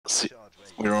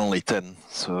we're only 10,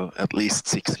 so at least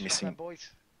 6 missing.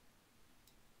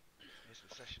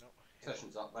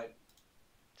 Session's up, mate.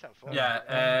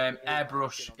 Yeah,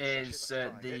 Airbrush is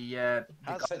the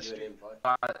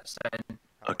guy that's saying.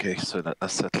 Okay, so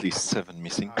that's at least 7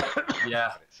 missing.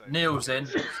 Yeah, Neil's in,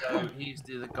 so he's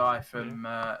the other guy from.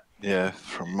 Yeah,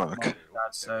 from Mark.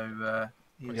 So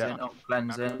he's in. Oh,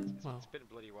 Glenn's in. Well,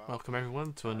 welcome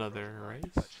everyone to another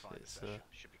race. It's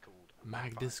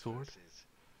Mag Discord.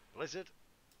 Blizzard,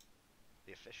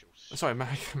 the officials. Sorry,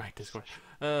 Mag Discord.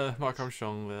 Mark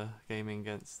Armstrong gaming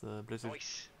against the Blizzard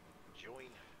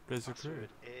crew.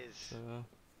 So,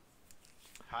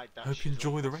 I hope you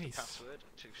enjoy the race.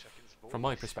 From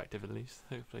my perspective, at least.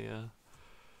 Hopefully, you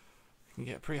can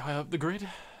get pretty high up the grid.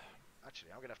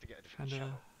 Actually, I'm gonna have to get a different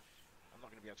channel. I'm not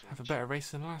gonna be able to have a better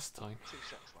race than last time.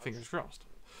 Fingers crossed.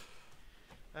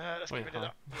 Let's get rid of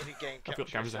that bloody game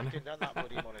capture a second, and that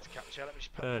bloody monitor capture. Let me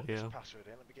just put this password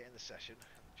in. Let me get in the session.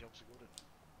 Jobs are good.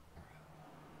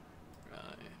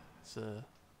 Right, so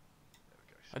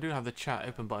I do have the chat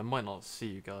open, but I might not see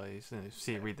you guys.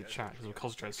 Read the chat because I'm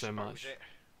concentrating so much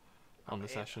on the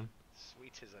session.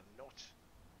 Sweet as a nut.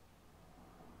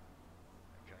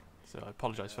 Okay. So I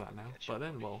apologise for that now. But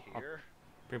then, well, I'll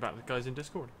bring back the guys in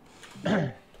Discord.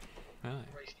 Right.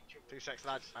 2 seconds,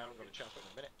 lads. I haven't got a chat for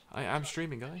a minute. I am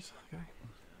streaming, guys. Okay.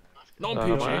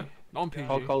 Non-PG. Non-PG.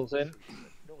 All calls in.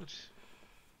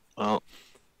 Well,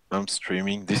 I'm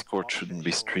streaming. Discord shouldn't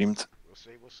be streamed. We'll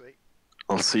see. We'll see.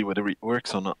 I'll see whether it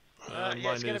works or not. Yeah,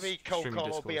 it's going to be Cold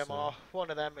Call or BMR. So. One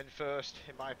of them in first,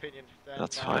 in my opinion. Then,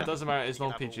 that's fine. It doesn't matter. It's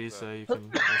non-PG, so you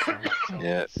can.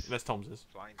 Yeah. Unless Tom's is.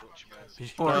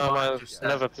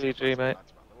 Never PG, mate.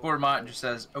 Or Mark just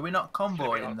says, "Are we not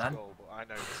convoying then?" I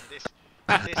know this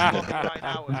right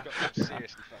now has got some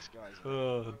seriously fast guys.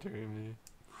 Oh dear me.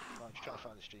 I'm just trying to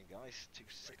find the stream, guys. 2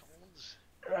 seconds.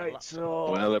 Right,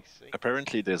 so. Well,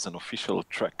 apparently there's an official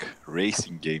truck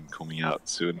racing game coming out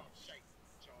soon.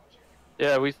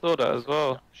 Yeah, we saw that as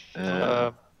well.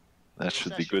 That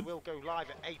should be good. We'll go live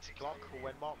at 8 o'clock or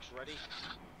when Mark's ready.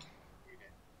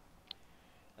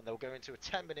 And they'll go into a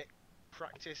 10-minute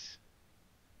practice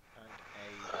and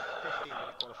a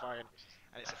 15-minute qualifying.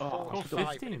 And it's a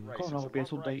 45-minute race. Go on, be an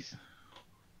update.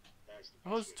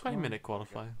 Oh, it's 20-minute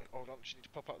qualifying. Hold on, just need to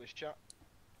pop out this chat.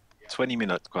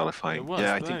 20-minute qualifying.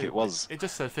 Yeah, I think it was. It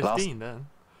just said 15 then.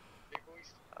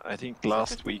 I think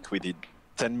last week we did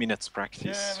 10 minutes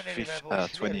practice,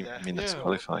 20 minutes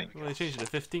qualifying. Well, they changed it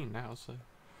to 15 now, so.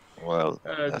 Well,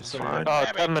 that's fine. Oh,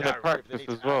 10-minute practice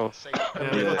as well.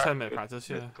 Yeah, we got 10-minute practice,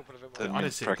 yeah. 10 I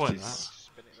didn't see the point in that.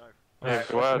 Yeah,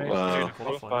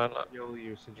 well, you'll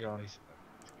use it, John.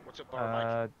 What's up,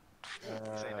 Mike?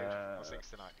 How's things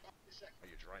tonight? Are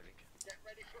you driving?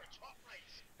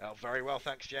 Oh, very well,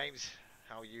 thanks, James.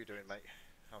 How are you doing, mate?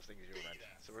 How's things at your end?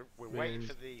 So we're waiting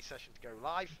for the session to go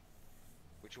live,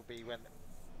 which will be when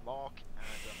Mark and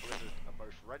Blizzard are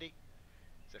both ready.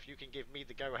 So if you can give me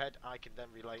the go-ahead, I can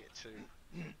then relay it to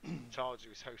Tards,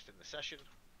 who is hosting the session.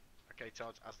 Okay,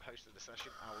 Tards, as the host of the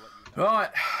session, I'll let you know.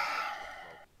 Right.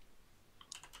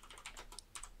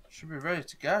 Should be ready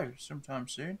to go sometime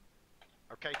soon.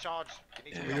 Okay, Tards, you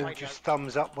need to You'll just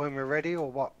thumbs up when we're ready, or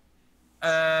what?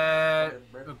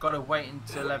 We've got to wait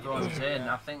until everyone's in.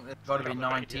 I think there's got to be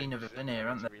 19 of us in here,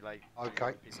 aren't there?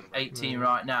 Okay. 18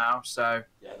 right now, so.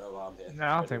 Yeah, no, I'm here.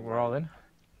 No, I think we're all in.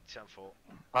 10-4.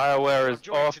 Fireware is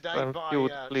off and fuel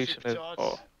depletion is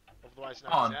off.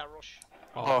 On.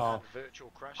 Off.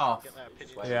 Off.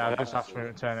 Yeah, I just asked me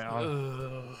to turn it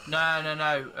on. No.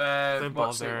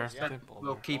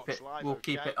 We'll keep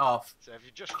it off.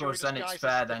 Because then it's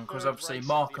fair then. Because obviously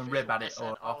Mark and Rib had it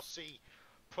off.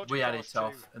 We had it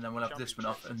off, and then we'll have this one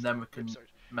off, and then we can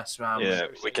mess around. Yeah,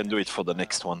 we can do it for the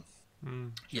next one.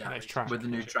 Yeah, next track. with the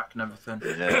new track and everything.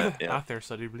 Yeah.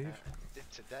 Bathurst, I do believe.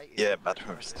 Yeah,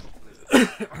 Bathurst.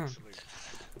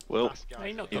 Well,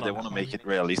 if they want to make it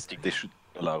realistic, they should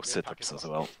allow setups as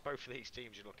well. Both of these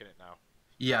teams you're looking at now.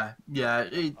 Yeah,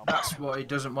 that's what he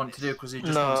doesn't want to do, because he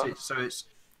just wants it so it's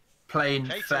plain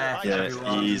fair for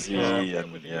everyone. Easy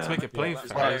and To make it plain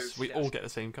fair, we all get the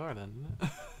same car then, isn't it?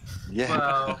 Yeah.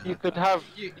 Well, you could have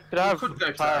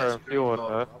fire and fuel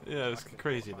on there. Yeah, it's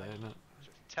crazy there, isn't it?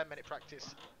 10-minute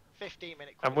practice,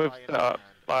 15-minute. And with setup,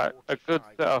 like a good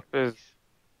setup is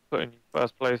putting you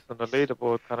first place on the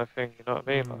leaderboard kind of thing. You know what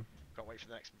I mean? Like, can't wait for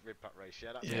the next rib pack race.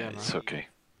 Yeah, that's yeah, it's okay.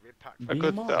 A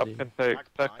good setup can take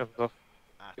seconds off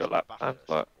your lap times.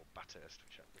 Like,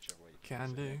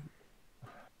 can do.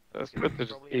 so it's good to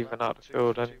just even out the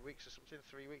field. And 2 weeks or something,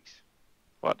 3 weeks.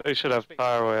 but they should have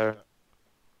tire wear.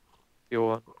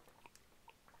 Fuel.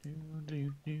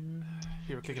 You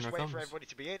were kicking Just our waiting for thumbs. everybody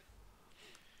to be in.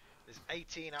 There's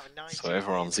 18 out of 19. So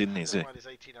everyone's in, is it? There's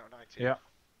 18 out of 19. Yeah.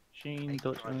 Sheen,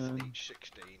 Dutchman, each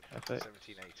 16, FX,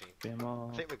 17, 18.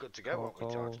 BMR, I think we're good to go, aren't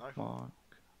we, George? No? Mark.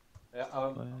 Yeah,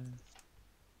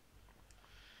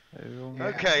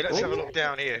 Okay, let's have a look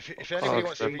down here. If anybody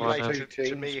wants to relate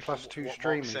to me if plus two what Mark's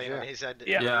streamers, saying yeah. on his end,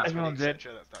 Yeah, everyone's in.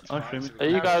 that's I'm fine. streaming. So we've Are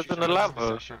you got guys Harry in the Shaw's lab, in the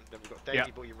or? session, then we've got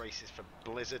Davey Boy races for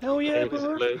Blizzard. Hell yeah,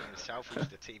 Blizzard bro. himself, who's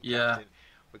the team Yeah. captain.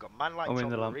 We've got ManLikeTom, I'm in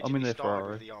the who Lam- I'm in originally the started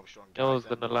Ferrari. with the Armstrong Yours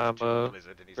guys, in the then moved to Lambo,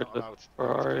 Blizzard, and he's not Ridley allowed to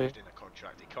Ferrari. he's in a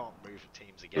contract. He can't move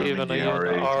teams again. Even though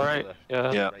you're alright,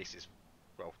 yeah. Yeah. Races,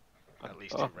 well, at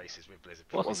least 2 races with Blizzard.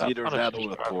 What's Was that either that or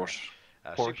punishment a driver? Porsche.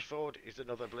 Super Ford is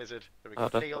another Blizzard. Then we've Oh,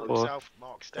 got that's Neil the Porsche. himself,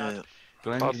 Mark Stad.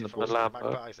 Glenn's That's in the the board. Lambo.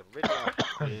 Magpies and Riddler.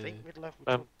 I think Riddler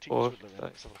Ben was Porsche, Riddler.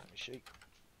 Let's have a look at my sheet.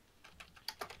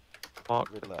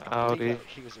 Mark, Riddler. Audi,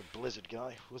 He was a Blizzard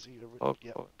guy. Was he? Oh,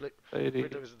 Yeah. oh, Bli- 80.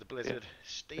 Riddler was the Blizzard.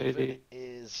 Stephen 80.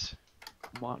 is.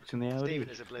 Mark's in the Audi. Stephen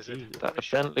is a Blizzard. Jesus. That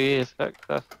Bentley is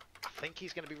Texas. I think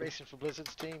he's going to be racing for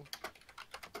Blizzard's team.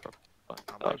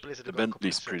 The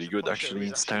Bentley's pretty good actually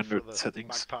in standard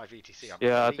settings.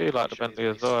 Yeah, I do like the Bentley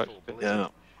as well, actually. Yeah.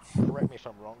 Correct me if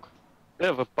I'm wrong. Bit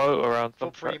of a boat around some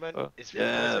Bob track, Freeman though. is for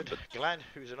Yeah, Blizzard. but Glenn,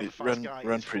 who's another it fast guy,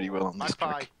 ran is pretty for well on this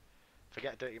Magpie. track.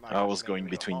 Forget Dirty Mike. I was going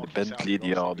between the Bentley,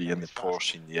 the Audi, and the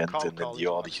Porsche in the end, and then the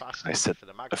Audi. I set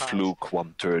a fluke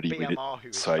 130 with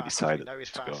it, so I decided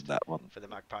to go on that one. For the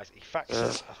Magpies,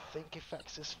 Efaxis, I think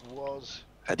Efaxis was.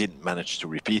 I didn't manage to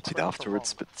repeat it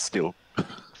afterwards, but still.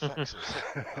 Efaxis.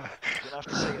 You're gonna have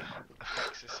to say it.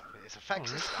 Efaxis. It's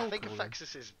Efaxis. I think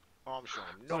Efaxis is Armstrong.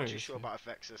 I'm not too sure about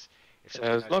Efaxis. Yeah,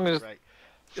 as long as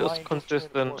just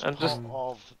consistent and just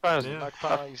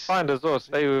find as well,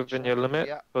 stay within your limit,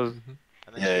 because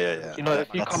Yeah. you know,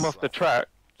 if you come off the track,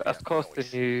 that's costing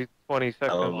you 20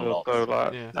 seconds or so,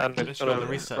 like, Yeah. and it's Just go on gonna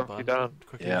the reset drop you button down.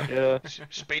 quickly. Yeah.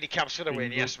 Speedy Cap's gonna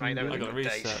win, yes mate, they were I the got good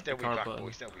reset days. They'll the be car back button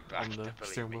boys, they'll be back, on the believe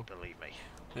steering me, wheel. believe me.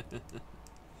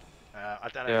 I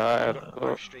don't know, Yeah, I you've had- got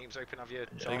both streams open, have you?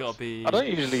 They gotta be. I don't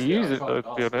usually use it though,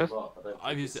 to be honest.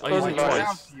 I've used it. I Doesn't used it like-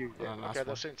 twice. Okay, Last they'll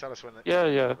one. soon tell us when Yeah,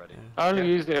 yeah. they're ready. I only Yeah.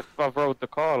 use it if I've rolled the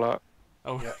car, like.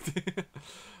 Oh,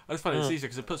 I just find it's easier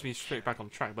because it puts me straight back on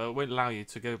track, but it won't allow you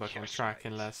to go back on track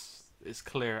unless it's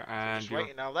clear and Just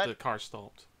waiting now then. the car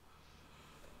stopped.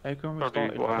 How come we Probably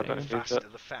started why I with don't it? use Fast it.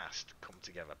 and the fast come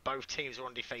together. Both teams are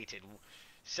undefeated.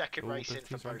 Second Ooh, racing both for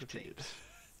teams are both undefeated. teams.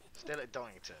 Still at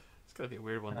Donington. It's gonna be a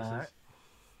weird one. This Alright. is.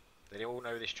 They all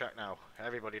know this track now.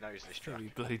 Everybody knows this track.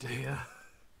 You bloody do, yeah.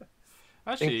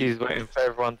 I think Actually, he's waiting for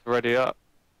everyone to ready up.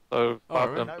 So, Oh, Bob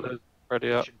really? and Blizz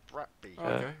ready up. Should Brett be oh,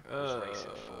 okay. was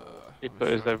racing for, He put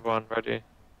his everyone ready.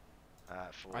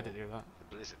 for I did hear that.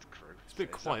 the Blizzard crew? It's a bit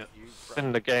So is that quiet. you, It's Brett?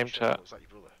 in the game Sure, chat. or was that your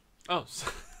brother? Oh,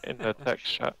 In the text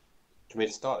chat. Do you mean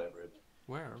to start it, Rib?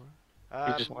 where?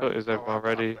 He just put his everyone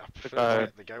ready. I The prefer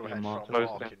guy. the go ahead Mark from knows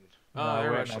Mark that. and Oh, No,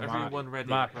 you're wait, right. no, Everyone Mark. ready.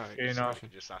 Mark, right. you know.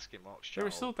 just asking Mark's There were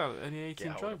channel. still down any 18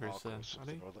 Get hold of drivers Mark or then, are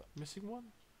something they or other. missing one?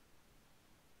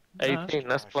 18,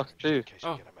 that's plus Just 2. in case we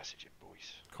Oh. get a message in,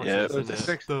 boys. Of course Yeah, it is, but isn't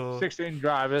the- it? 16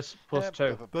 drivers plus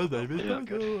 2.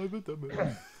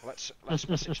 Let's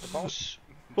message the boss.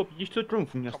 Bob, you still drunk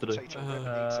from yesterday? Commentator Rib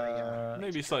needs a,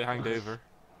 Maybe slightly hanged over.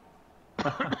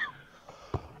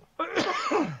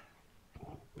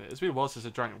 Yeah, it's been a while since I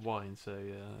drank wine, so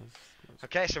yeah.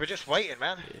 Okay, so we're just waiting,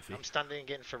 man. Iffy. I'm standing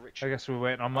in for I Richard. guess we're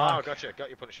waiting on Oh, Mark. gotcha. Got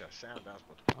your Punisher. Sound as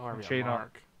bud. Oh, are we Machine on on.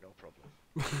 Mark? No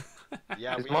problem.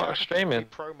 Yeah, Is we Mark we streaming?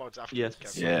 pro mods after Yes.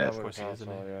 this. Yeah. Of course he is,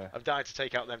 isn't he? Yeah. I'm dying to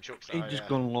take out them chucks. that He's I, just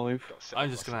gone live. got set I'm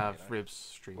up just last gonna night, have you know. Ribs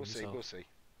stream We'll see. himself. We'll see.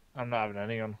 I'm not having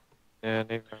any on. Yeah,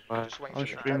 neither am I. Just waiting I'm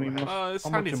for the streaming go-ahead. my- It's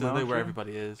I'm handy to watching know Mark where stream.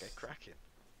 everybody is. Get cracking.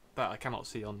 That I cannot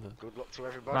see on the Good luck to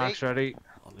everybody. Mark's ready.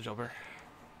 on the jobber.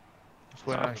 Just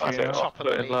waiting on I Shane think up. Top of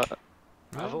the put in league. like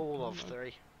Of No, all of no.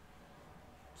 3.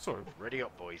 Sort of Ready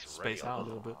up, boys. Ready space out a up.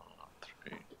 little bit.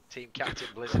 Team captain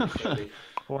Blizzard.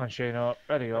 Go on, Shane up.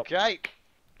 Ready up. Okay.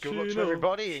 Good luck to Chino,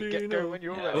 everybody. And get Chino. going when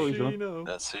you're Yeah. ready. Oh, he's on. Chino.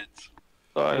 That's it.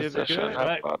 starting Yeah, session. good. Have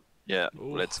Right. fun. Yeah,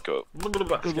 Ooh. let's go. Good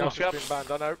luck, Scout's chap. been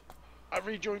banned, I know. I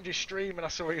rejoined his stream and I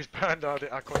saw he was banned. I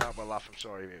couldn't help but laugh. I'm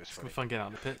sorry, it was It's gonna funny. be fun getting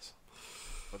out of the pits.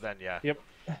 But then, yeah. Yep.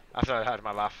 After I had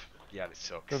my laugh, yeah, it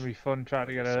sucks. Gonna be fun trying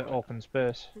to get an open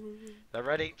space. They're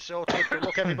ready, sorted. Good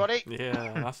luck, everybody.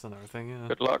 Yeah, that's another thing. Yeah.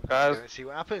 Good luck, Go guys. and see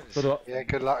what happens. Good luck. Yeah,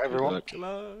 good luck, everyone. Good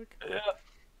luck.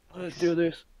 Let's do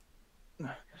this.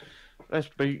 Let's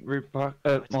beat Mark.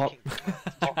 Mark.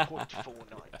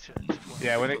 2.49.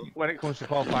 Yeah, when it comes to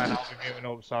qualifying, I'll be muting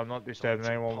up, so I'm not disturbing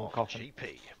anyone with coughing.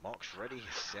 GP. Mark's ready.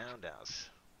 Sound as.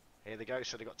 Here they go.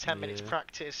 So they've got 10 minutes Yeah.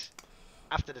 practice.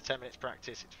 After the 10 minutes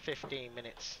practice, it's 15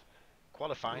 minutes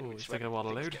qualifying. Ooh, which it's is when taking a while to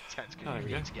things load. get tense 'cause Oh, there you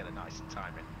we need go. to get a nice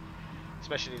timing.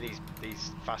 especially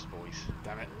these fast boys.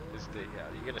 Damn it.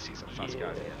 You're going to see some fast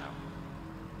guys here now.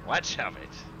 Let's have it.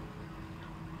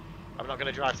 I'm not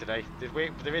going to drive today.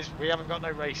 We haven't got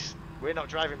no race. We're not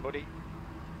driving, buddy.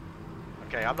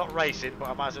 Okay, I'm not racing, but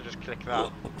I might as well just click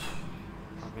that.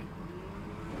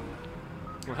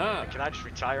 Can I just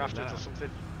retire afterwards or something?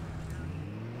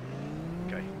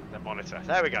 Okay, the monitor.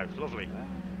 There we go. Lovely.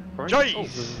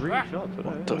 Jeez!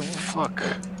 What the fuck?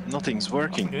 Nothing's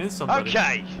working.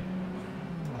 Okay.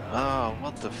 Ah,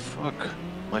 what the fuck?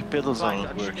 My pedals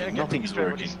aren't working. Nothing's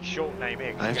working. Short name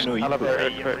here. I have no input.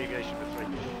 Abbreviation for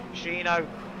 3. Shino.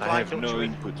 I have no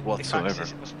input whatsoever.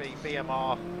 It must be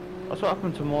BMR. That's what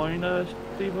happened to mine,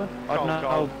 Stephen. I don't know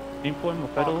how input my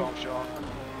pedals.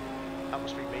 That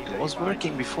must be me. It was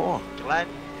working before. Glenn,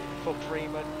 Fuck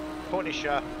Freeman,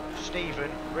 Punisher,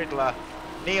 Stephen, Riddler,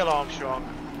 Neil Armstrong,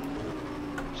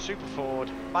 Super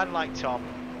Ford, ManLikeTom,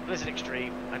 Blizzard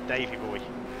Extreme, and Davey Boy.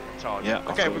 Yeah.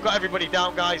 Okay, we've got everybody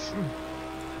down, guys.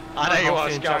 I know you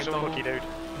are, Scout, so lucky dude.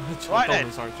 Right then.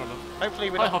 Hopefully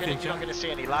you're not going to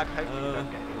see any lag. Hopefully you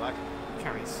don't get any lag.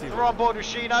 We're on board with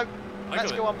Shino.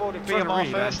 Let's go on board with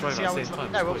BMR first and see how it's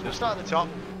looking. No, we'll start at the top.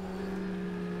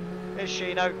 Here's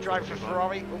Shino, driving for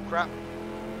Ferrari. Oh crap.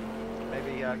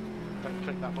 Maybe don't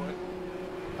click that button.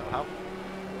 That'll help.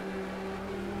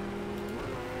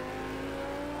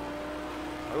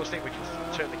 I always think we can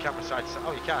turn the camera side to side.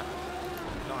 Oh, you can.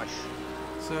 Nice.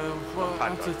 So, well,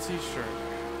 that's a t-shirt.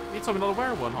 You told me not to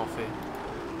wear one, Hoffy.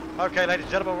 Okay, ladies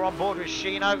and gentlemen, we're on board with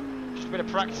Shino. Just a bit of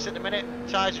practice at the minute.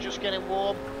 Tyres are just getting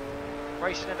warm.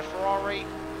 Racing in a Ferrari.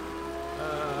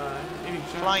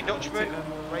 Flying Dutchman.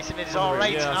 Racing in his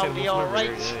R8, Audi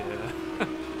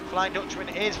R8. Flying Dutchman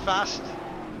is fast.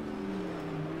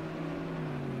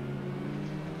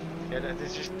 Yeah,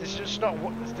 there's just not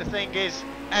what the thing is.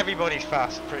 Everybody's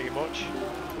fast, pretty much.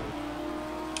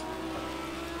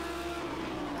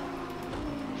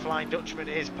 Flying Dutchman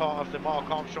is part of the Mark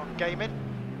Armstrong gaming.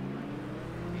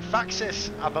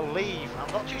 Faxis, I believe.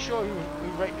 I'm not too sure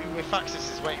who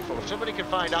Faxis is waiting for. If somebody can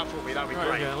find out for me, that'd be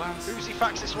great. Who's the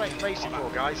Faxis racing for,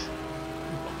 guys?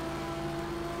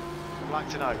 I'd like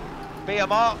to know.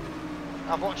 BMR,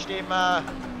 I've watched him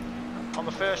on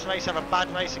the first race have a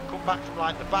bad race and come back from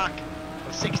like the back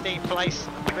of 16th place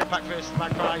and bring back first to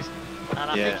Magpies. And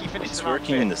I think he finished it's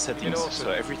working in the settings, awesome.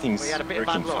 So everything's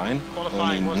working fine.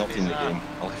 Only not in the game.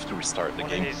 I'll have to restart the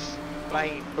game.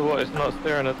 So what, it's not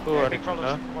steering at all or anything,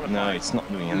 no? No, it's not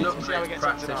doing anything. Look, see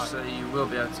practice, so you will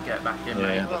be able to get back in.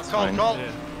 Yeah, that's fine. Cole,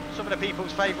 some of the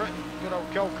people's favourite, good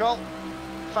old Cole.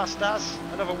 Fast as,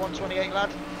 another 128 lad.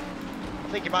 I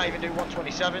think he might even do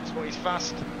 127s, but he's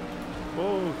fast.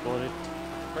 Oh, got it.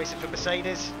 Racing for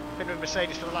Mercedes, been with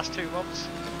Mercedes for the last 2 months.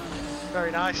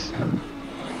 Very nice. Then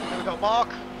we've got Mark,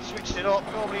 switched it up,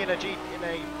 normally in a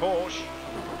Porsche.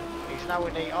 He's now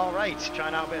in the R8,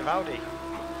 trying out a bit of Audi.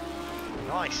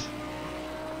 Nice.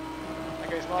 There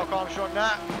goes Mark Armstrong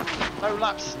now. No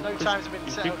laps, no times have been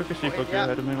set up.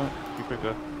 Ahead of me, mate. Be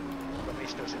quicker. Got me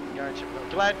still sitting in the garage. We've got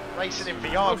Glenn racing in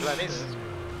VR. Glenn is.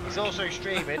 He's also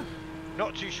streaming.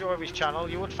 Not too sure of his channel.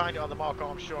 You would find it on the Mark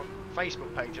Armstrong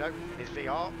Facebook page though, in his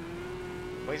VR.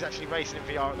 But he's actually racing in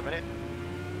VR at the minute.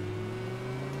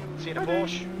 Seeing a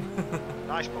Porsche.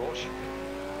 Nice Porsche.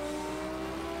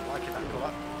 Liking that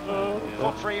colour.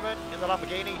 Bob Freeman in the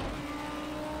Lamborghini.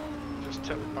 Just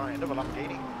took by another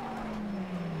Lamborghini.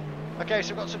 Okay, so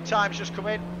we've got some times just come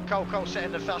in. Cole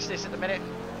setting the fastest at the minute.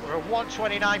 We're at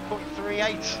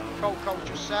 129.38. Cole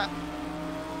just set.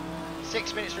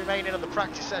 6 minutes remaining on the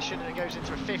practice session and it goes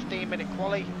into a 15-minute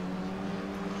quali.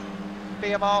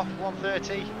 BMR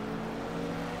 130.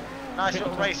 Nice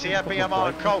little race here. BMR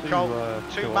and Cole.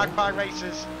 Two Magpie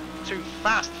racers. Two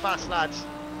fast lads.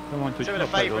 Two of the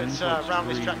favourites around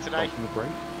this track today.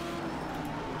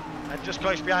 And just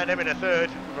close behind him in a third,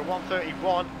 with a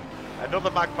 131, another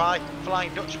Magpie,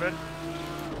 Flying Dutchman.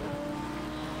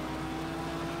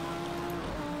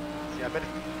 So yeah, a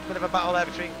bit of a battle there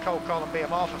between Cole and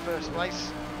BMR for first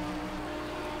place.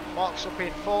 Mark's up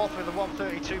in fourth with a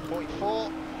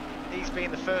 132.4. These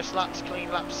being the first laps,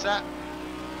 clean lap set.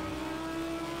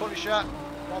 Punisher,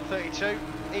 132,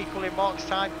 equal in Mark's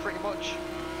time pretty much.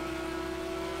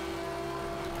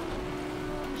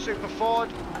 Super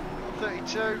Ford,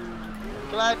 132.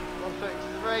 Glenn,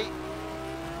 133.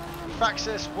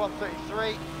 Faxis,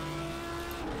 133.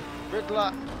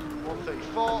 Riddler,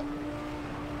 134.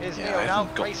 Here's Neil now,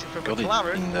 racing for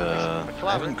McLaren.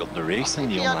 I haven't got the race in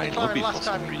the online lobby for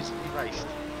some reason. He raced.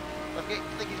 I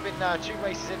think he's been 2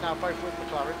 races in now, both with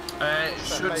McLaren. It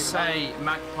should say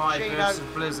Magpie versus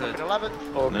Blizzard.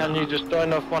 Or can you just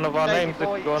join off one of our names if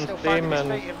you go on Steam and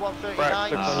right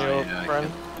click on your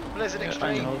friend? Blizzard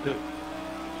Extreme.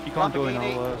 You can't join,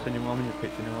 I'll send you one in your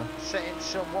pitch anyway. Setting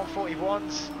some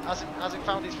 141s. Hasn't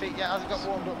found his feet yet, hasn't got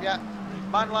warmed up yet.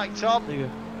 ManLikeTom. There you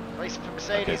go. Racing for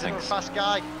Mercedes, another fast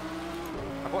guy.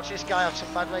 I've watched this guy have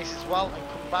some bad races as well and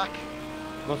come back.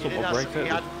 He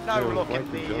had no luck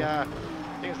in the, I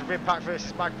think it was the Rim Pack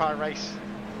versus Magpie race.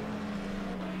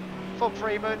 Full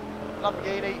Freeman,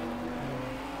 Lamborghini.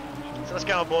 So let's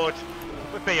get on board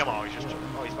with BMR.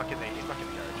 He's back in the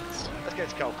garage. Let's get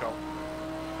to Coco.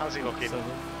 How's he looking?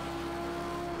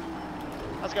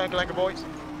 How's it going, Glenga boy?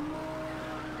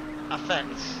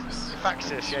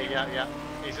 Faxis, yeah.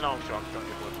 He's an Armstrong, got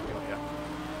your blood, yeah.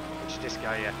 Which is this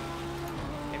guy, yeah.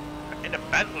 In a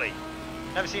Bentley.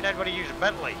 Never seen anybody use a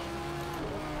Bentley.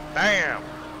 Bam!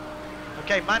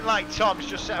 Okay, ManLikeTom's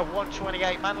just set a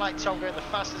 128. ManLikeTom going the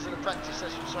fastest in the practice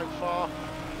session so far.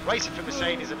 Racing for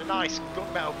Mercedes in a nice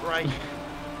gunmetal grey.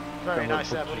 Very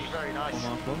nice there, buddy, very nice.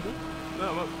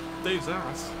 No, well, Dave's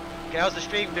ass. Okay, how's the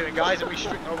stream doing, guys? Are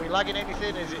we lagging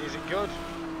anything? Is it good?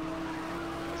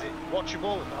 Is it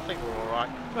watchable? I think we're alright.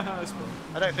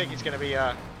 I don't think it's going to be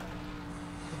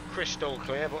crystal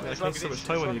clear, but as long as it's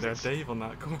so much on you there, Dave, on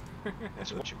that corner.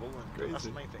 It's watchable, and that's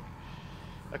the main thing.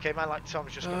 Okay,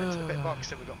 ManLikeTom's just gone into the pit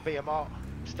box, and we've got BMR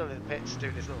still in the pits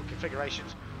doing his little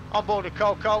configurations. On board with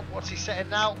Coco, what's he setting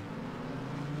now?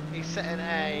 He's setting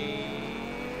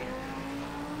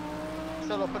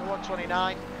still up at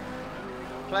 129.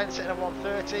 Glenn sitting at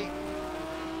 130.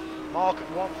 Mark at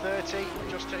 130.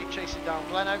 Just chasing down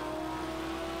Gleno.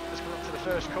 Let's come up to the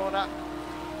first corner.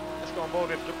 Let's go on board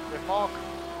with Mark.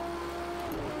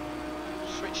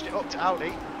 Switched it up to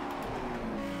Audi.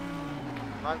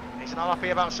 No, he's not happy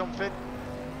about something.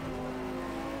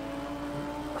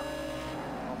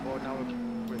 On board now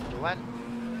with Glenn.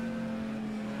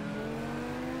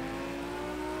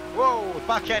 Whoa,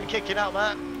 back end kicking out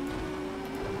there.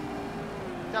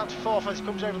 Down to fourth as he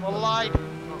comes over the line.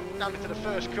 Down into the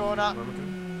first corner.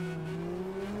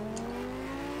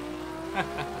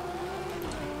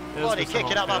 Bloody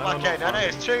kicking out that back end. I know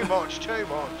it's too much.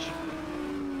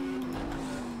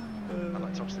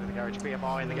 ManLikeTom's in the garage.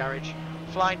 BMR in the garage.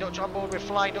 Flying Dutch on board with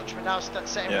Flying Dutchman now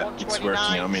setting 129. It's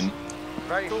working, I mean.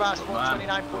 Very fast,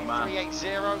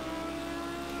 129.380.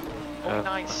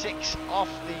 0.96 off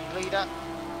the leader.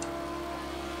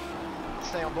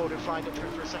 Stay on board with Flying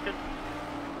Dutchman for a second.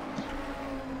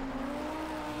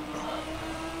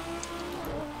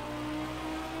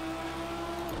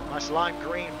 Nice lime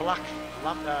green, black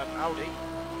Audi.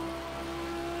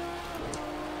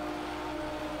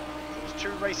 There's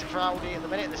two racing for Audi in the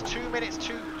minute. There's 2 minutes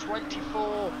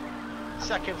 24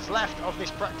 seconds left of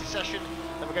this practice session.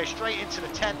 Then we'll go straight into the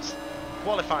 10th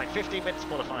qualifying. 15 minutes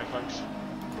qualifying, folks.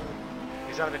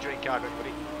 He's having a drink,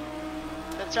 everybody.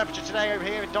 The temperature today over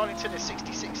here in Donington is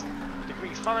 66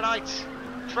 degrees Fahrenheit.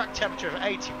 Track temperature of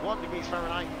 81 degrees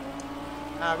Fahrenheit.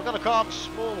 We've got a calm,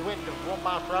 small wind of 1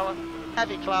 mile per hour.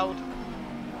 Heavy cloud.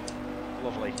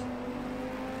 Lovely.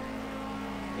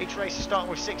 Each race is starting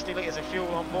with 60 litres of fuel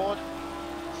on board.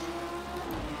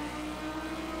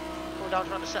 Going down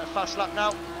trying to set a fast lap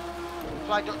now.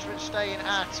 Fly Dutchman staying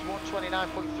at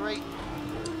 129.3.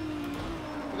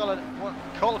 We've got a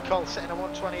Col sitting at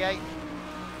 128.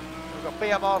 We've got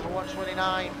BMR for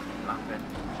 129.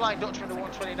 Flying Dutchman at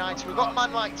 129. So we've got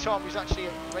ManLikeTom, who's actually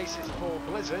races for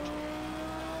Blizzard.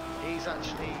 He's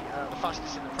actually the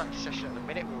fastest in the practice session at the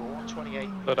minute. We were 128.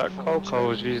 So that Coco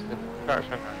was using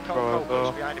traction control as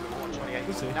well. Behind him at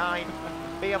 128.9.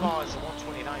 BMR is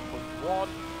 129.1.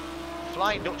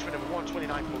 Flying Dutchman at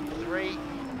 129.3.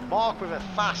 Mark with a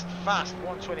fast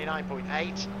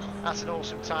 129.8. That's an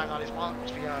awesome time, that is. Mark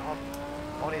must be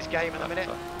on his game at the minute.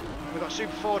 We've got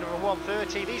Super Ford at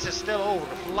 130. These are still all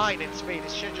with lightning speed.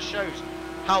 This just shows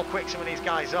how quick some of these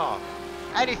guys are.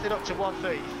 Anything up to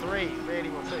 133, really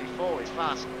 134 is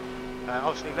fast.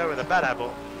 Obviously lower the better,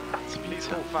 but these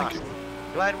are all fast.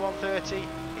 Glenn 130,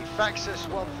 Faxis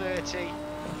 130,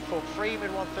 Ford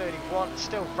Freeman 131,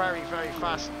 still very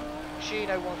fast.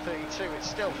 Shino 132, it's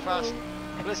still fast.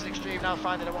 Blizzard Extreme now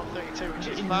finding a 132, which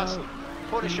is fast.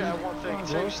 Punisher at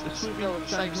 132, still at the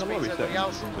same speed as everybody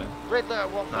else. Riddler at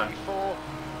 134,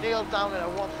 Neil down at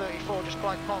 134, just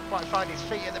can't quite find his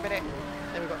feet at the minute.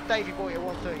 Then we've got Davey Boy at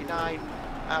 139.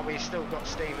 And we've still got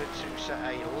Stevens who set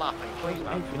a lap and clean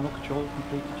lap.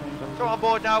 Come on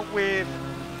board now with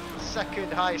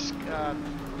second highest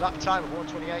lap time of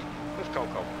 128 with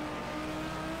Coco.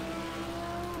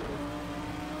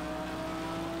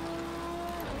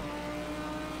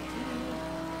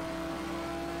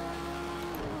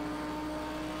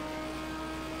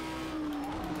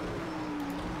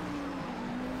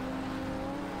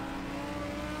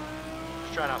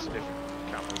 Just trying out some different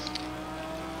cameras.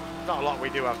 Not a lot we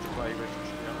do have to play with, to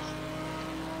be honest.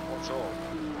 at all.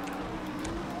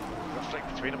 Got flick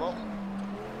between them all.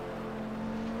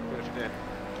 Good if it did.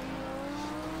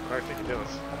 I don't think it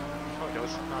does. Oh, it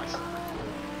does. Nice.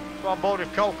 We're on board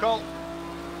with Cole.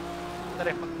 Then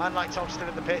if ManLikeTom's still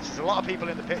in the pits, there's a lot of people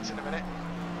in the pits in a minute.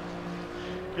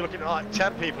 You're looking at like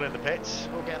 10 people in the pits,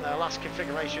 all getting their last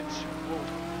configurations.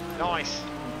 Ooh, nice.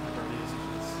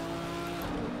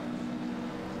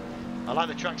 I like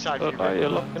the trackside view. So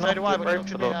do I, but it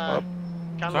looks a bit,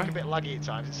 can look a bit laggy at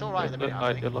times. It's alright in the minute,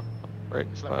 I think.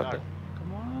 Just let me know.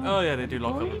 Oh yeah, they do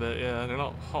lock up a bit, yeah, they're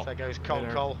not hot. So there goes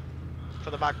Cole for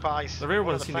the Magpies. The rear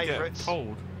ones seem to get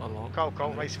cold a lot.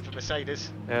 Cole racing for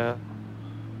Mercedes. Yeah.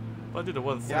 I did a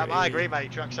 130. Yeah, I agree,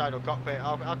 mate. Trackside or cockpit.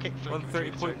 I'll kick flick.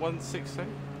 130.168.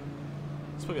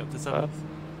 Let's put me up to 7th.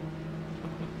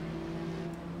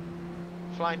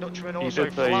 Flying Dutchman also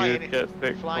flying. Get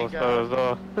flying as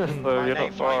well. So you're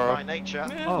not far off. By nature.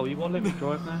 Yeah. Oh, you want to let me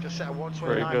drive now? Just set a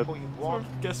 129.1.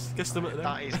 Guess them at there.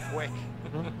 That is quick.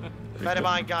 Bear in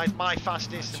mind, guys, my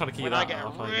fastest, when I get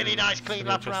a really nice clean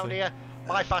lap around here,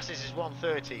 my fastest is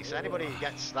 130. So anybody who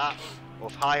gets that or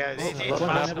higher, it's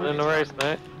fast. In the race,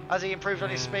 mate. Has he improved on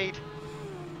his speed?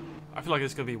 I feel like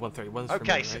it's going to be 131.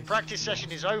 Okay, so practice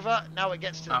session is over. Now it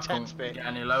gets to the 10th bit.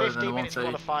 15 minutes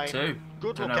qualifying.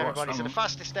 Good luck, everybody. So the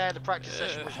fastest there, the practice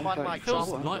session was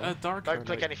ManLikeTom. Lighter, darker. Don't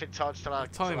click anything, Todd, till I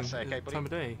say, okay, buddy? Time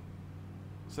of day.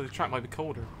 So the track might be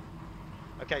colder.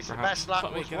 Okay, so the best lap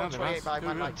was 128 by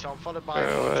ManLikeTom, followed by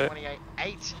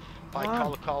 128.8 by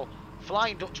Cole.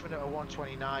 Flying Dutchman at a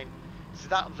 129. So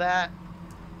that there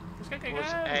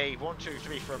was a 1, 2,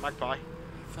 3 for a Magpie.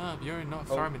 Thumb, you're not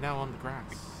farming now on the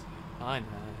grass. I know.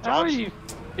 How are you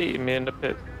beating me in the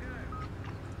pit?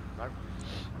 No.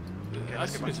 Okay,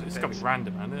 it's got to be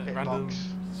random, isn't it? Random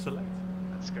select.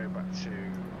 Let's go back to...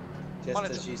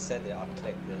 Just as you said it, I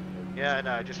clicked it. Yeah,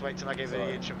 no, just wait till I give you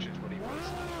the instructions, buddy, please.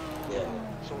 Yeah.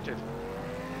 Sorted.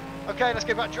 Okay, let's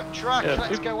go back to track. Yeah,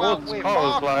 let's go out with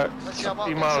Mark. Mark. Like Let's see how Mark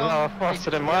 60 gets miles an on. hour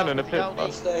faster than mine in the pit.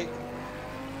 Mistake.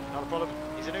 Not a problem.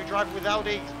 He's a new driver with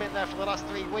Audi. He's been there for the last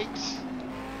 3 weeks.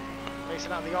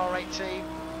 Racing out the R8 team,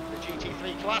 the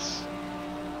GT3 class.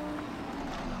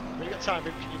 When you got time,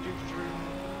 can you go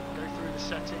through the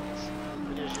settings?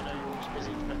 Videos, you know you're always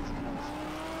busy. Depends on the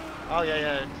Oh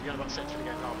yeah, you're on about settings for the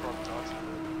game. No problem, Todd.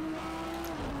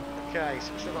 Okay,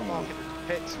 so we've still got Mark in the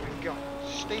pits. We've got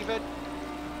Stephen,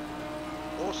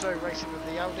 also racing with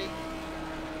the Audi,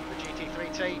 the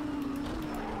GT3 team.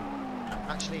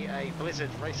 Actually a Blizzard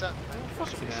racer.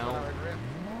 Fucking hell.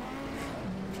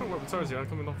 I'm trying to work with Torzy, I'm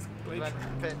coming off the blade.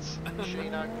 Pits,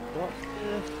 Shino. What's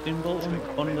the symbol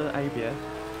on the ABS?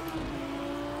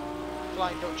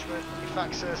 Flying Dutchman,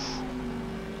 Efaxus.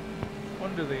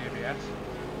 Under the ABS.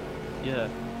 Yeah.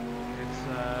 It's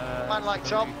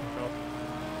ManLikeTom.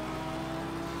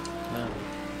 No.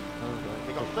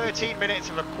 We've got 13 minutes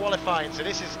of a qualifying, so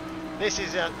this is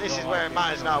where it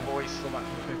matters now, boys. Go back to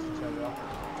the pits and turn it off.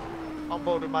 On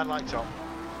board with ManLikeTom.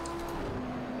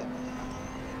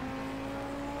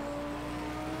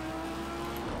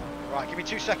 Right, give me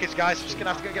 2 seconds, guys. I'm just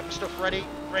gonna have to go get my stuff ready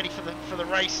for the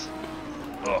race.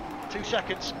 2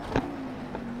 seconds.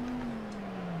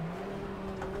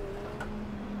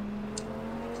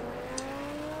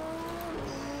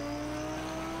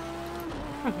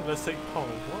 Let's take Paul.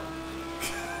 What?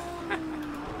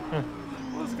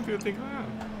 What's the people think I am?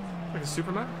 Like a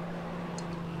Superman?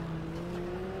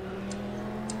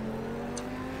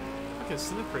 Like a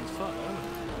slippery as fuck, isn't it?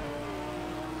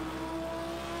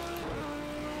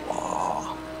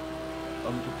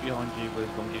 I'm just behind you, but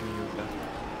I'm giving you a gas.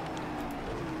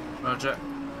 Roger.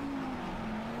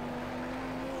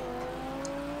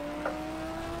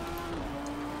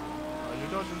 Oh, you're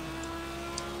dodging.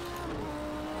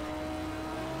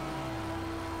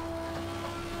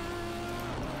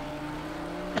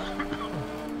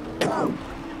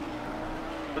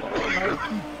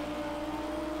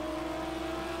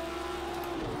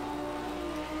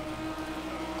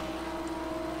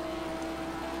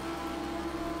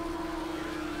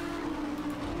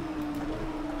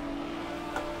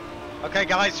 Okay,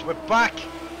 guys, we're back.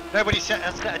 Nobody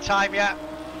has set a time yet.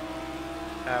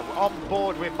 We're on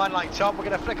board with ManLikeTom. We're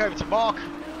going to flick over to Mark.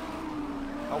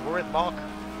 Oh, we're with Mark.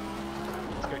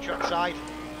 Let's go track side.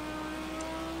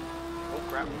 Oh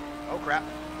crap! Oh crap!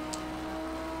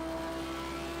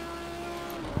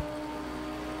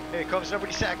 Here it comes.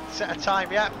 Nobody set a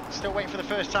time yet. Still waiting for the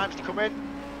first times to come in.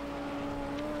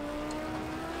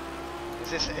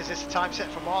 Is this a time set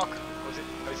for Mark,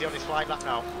 or is he on his flying lap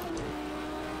now?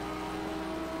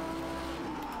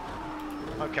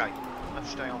 Okay, let's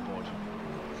stay on board.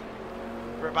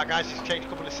 We're back, guys. Just change a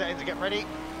couple of settings to get ready.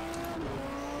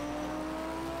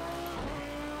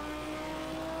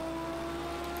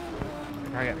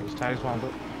 Try to get these tyres wound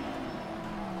up.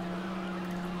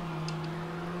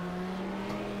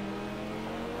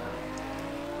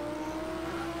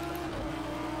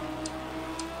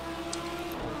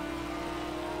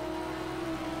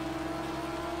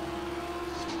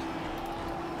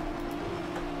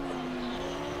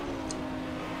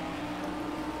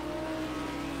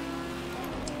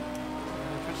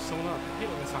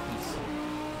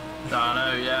 I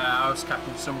know, yeah, I was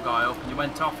catching some guy up and he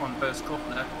went off on first couple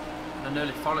there and I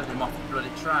nearly followed him off the bloody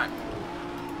track.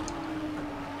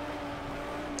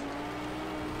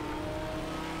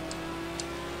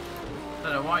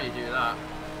 Don't know why you do that.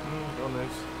 God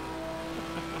knows.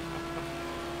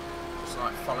 Just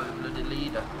like follow the bloody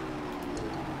leader.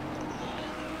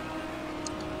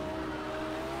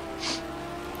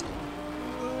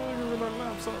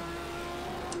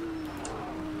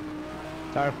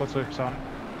 Tyre puts on.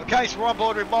 Okay, so we're on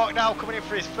board with Mark now, coming in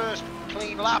for his first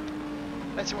clean lap.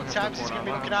 Let's see what times he's going to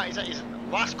be looking at. He's at his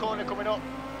last corner coming up.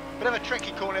 Bit of a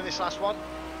tricky corner, this last one.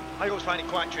 I always find it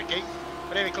quite tricky.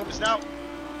 But here he comes now.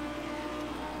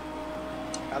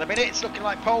 At a minute, it's looking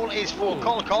like pole is for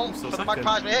Col for the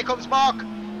Magpies. But here comes Mark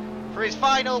for his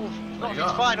final, not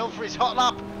his final, for his hot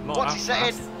lap. What's he set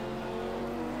in?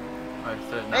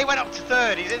 He went up to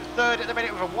third. He's in third at the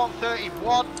minute with a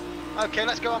 1:31. Okay,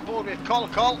 let's go on board with Col,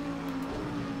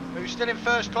 who's still in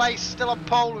first place, still on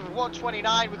pole with a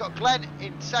 1:29. We've got Glenn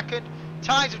in second.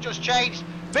 Times have just changed.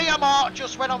 BMR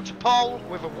just went on to pole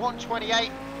with a 1:28.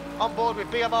 On board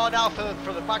with BMR now for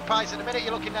the Magpies. In a minute,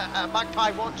 you're looking at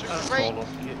Magpie 1, 2, 3.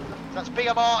 That's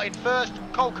BMR in first,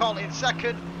 Col in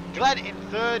second, Glenn in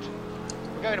third.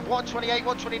 We're going to 1:28,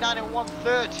 1:29 and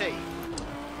 1:30.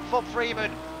 Fub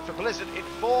Freeman for Blizzard in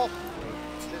fourth.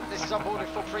 This is on board with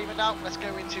Fub Freeman now. Let's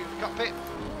go into the cockpit.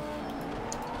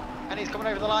 And he's coming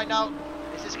over the line now.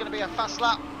 Is this going to be a fast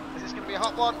lap? Is this going to be a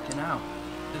hot one? Now.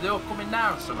 Did they all come in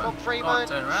now? Fub Freeman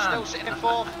still sitting in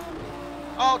fourth.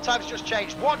 Oh, time's just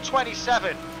changed.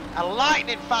 1:27. A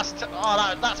lightning fast.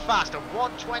 Oh, that's fast. A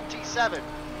 1:27.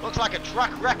 Looks like a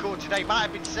track record today might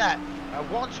have been set. A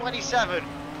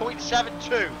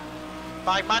 1:27.72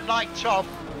 by ManLikeTom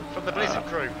from the Blizzard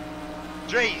crew.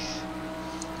 Jeez.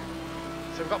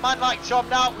 So we've got ManLikeTom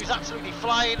now, who's absolutely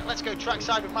flying. Let's go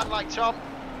trackside with ManLikeTom.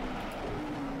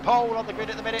 Pole on the grid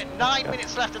at the minute. 9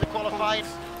 minutes left of the qualifying.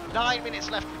 9 minutes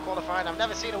left of the qualifying. I've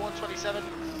never seen a 1:27.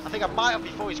 I think I might have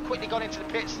before. He's quickly gone into the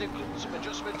pits to do some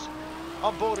adjustments.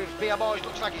 On board with BMR. It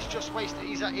looks like he's just wasted.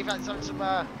 He's having some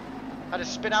had a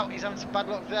spin out. He's having some bad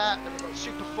luck there. Then we've got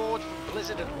Super Ford from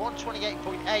Blizzard at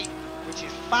 1:28.8, which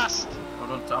is fast. Well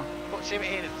done, Tom. Puts him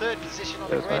in third position on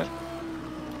the grid.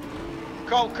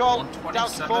 Col down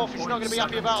to fourth. He's not going to be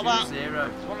happy about that.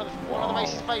 It's one of the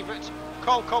race's favourites.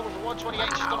 Col with a 1:28.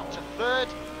 She's gone up to third.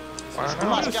 So there's some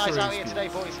fast guys out here today,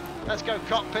 boys. Let's go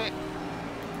cockpit.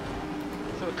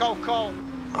 So Col.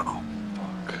 Oh,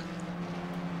 fuck.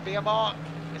 BMR.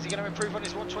 Is he going to improve on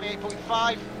his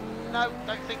 1:28.5? No,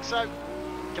 don't think so.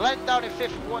 Glenn down in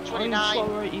fifth with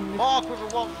 1:29. Mark with a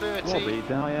 1:30.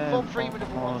 Fub Freeman with a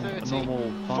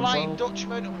 1:30. Flying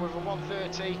Dutchman with a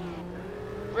 1:30.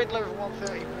 Riddler with a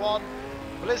 1:31.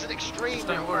 Blizzard Extreme just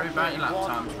don't worry about your lap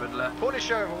times, Riddler.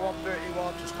 Punisher with a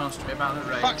 1:31. Just concentrate about the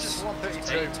race. Faxus with 1:32.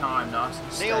 Take time, nice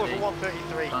and steady. Neil with a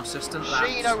 1:33. Consistent laps.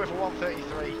 Sheeno with a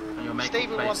 1:33. And you'll make Steve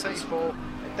with a 1:34.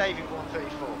 And David with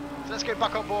 1:34. So let's go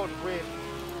back on board with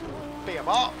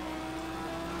BMR.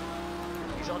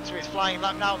 He's on to his flying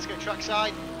lap now. Let's go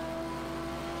trackside.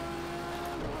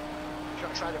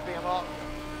 Trackside of BMR.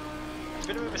 He's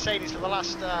been with Mercedes for the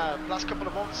last couple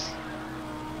of months.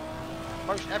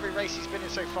 Every race he's been in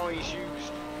so far, he's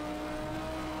used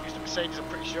a Mercedes, I'm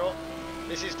pretty sure.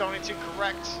 This is Donington,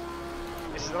 correct.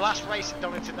 This is the last race at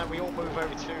Donington, then we all move over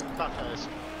to Bathurst.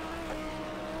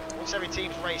 Once every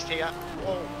team's raced here.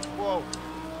 Whoa.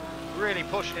 Really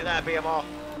pushing it there, BMR.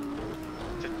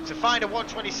 To find a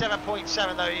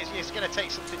 1:27.7 though, it's going to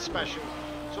take something special.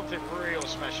 Something real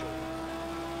special.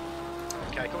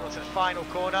 Okay, coming on to the final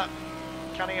corner.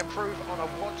 Can he improve on a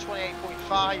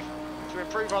 1:28.5? To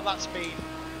improve on that speed,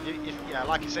 yeah,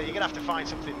 like I said, you're going to have to find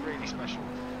something really special.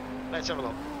 Let's have a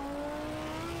look.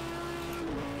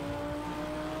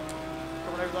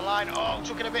 Coming over the line. Oh,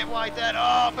 took it a bit wide there.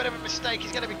 Oh, bit of a mistake.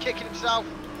 He's going to be kicking himself.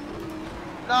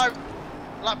 No,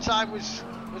 lap time was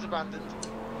abandoned.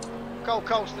 Col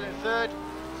still in third.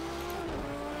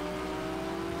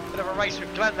 Bit of a race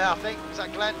with Glenn there, I think. Was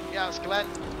that Glenn? Yeah, it's Glenn.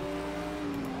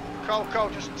 Col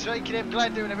just taking him.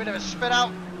 Glenn doing a bit of a spin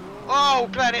out. Oh,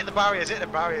 Glenn hit the barriers.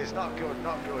 Not good.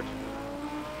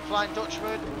 Flying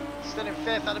Dutchman, still in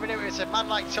fifth. At the minute, it's a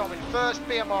ManLikeTom in first,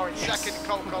 BMR in second,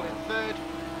 Col in third.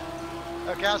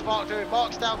 Okay, how's Mark doing?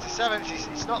 Mark's down to 7th.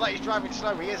 It's not that he's driving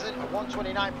slow, he isn't. A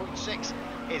 129.6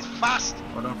 is fast.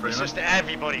 Well done, it's just that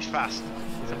everybody's fast.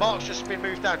 So Mark's just been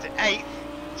moved down to 8th.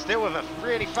 Still with a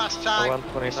really fast time.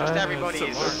 It's just everybody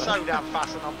is so damn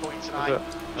fast and on point tonight.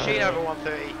 Sheen over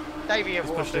 130. Davey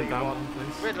over 131.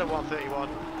 Riddler 131.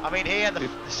 I mean here the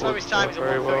slowest time is a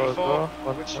 134,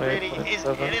 which really it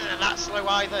isn't that slow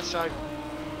either, so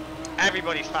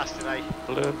everybody's fast today.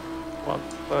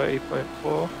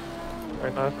 130.4.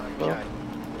 Very nice. Okay.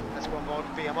 Let's go on board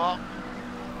BMR.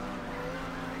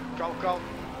 Go.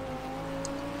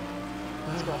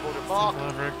 Let's go on board with Mark.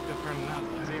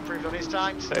 Has he improved on his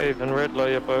times? Dave and Riddler,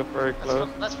 you're both very close.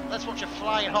 Let's watch a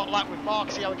flying hot lap with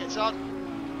Mark, see how he gets on.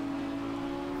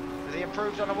 Has he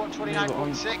improved on a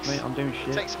 129.6? Mate, I'm doing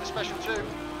shit. Takes him a special 2.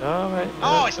 No, mate.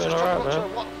 Oh, it's just dropped to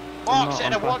a Mark's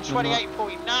in a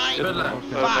 128.9.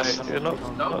 Fast.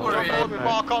 Don't worry. On board with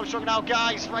Mark Armstrong now,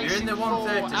 guys. Racing for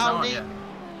Audi.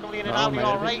 Coming in an Audi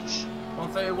R8.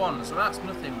 131, so that's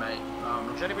nothing, mate.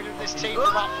 Has anybody with this team for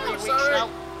about 3 weeks now?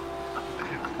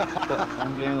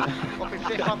 Up in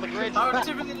 5th on the grid. I'm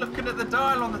typically looking at the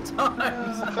dial on the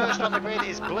times. First on the grid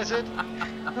is Blizzard.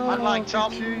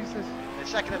 ManLikeTom. Jesus. And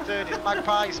second and third is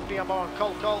Magpies, BMR and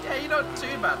Colcol. Yeah, you're not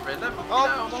too bad, Riddler.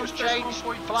 Oh, it's just changed.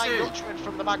 Flying Dutchman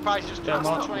from the Magpies just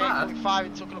passed 28.5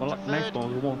 and took it up to third. Next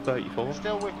one, 134.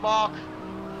 Still with Mark.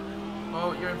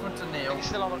 Oh, you're in front of Neil. He's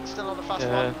still on the fast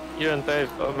one. You and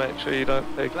Dave got to make sure you don't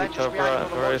take each other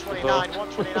out in the race as well.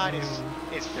 129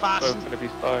 is fast. Both going to be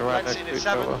starting right next to each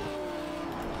other.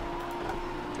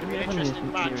 It'll be an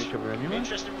interesting match.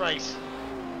 Interesting race.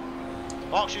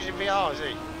 Mark's using VR, is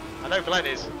he? I know Glenn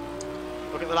is.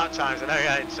 Look at the lap times. I know,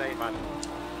 yeah, insane, man.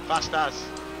 Fast as.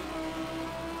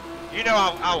 You know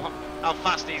how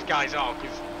fast these guys are,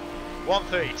 because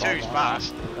 132 is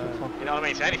fast. You know what I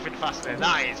mean? So anything faster than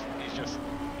that is just,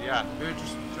 yeah. We're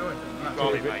just enjoying it.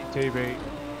 Got it, mate. TB.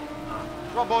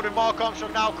 We're on board with Mark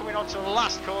Armstrong now, coming on to the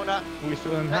last corner.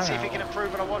 Let's see if he can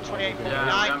improve on a 128.9.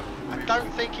 I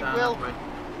don't think he will.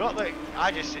 Not that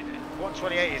I just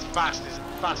 128 is fast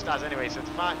as anyway. So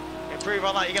to improve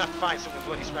on that, you're gonna have to find something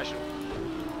bloody special.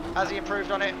 Has he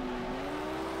improved on it?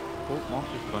 Oh, Mark's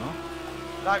just gone off.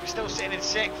 No, still sitting in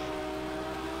 6th.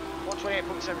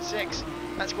 128.76.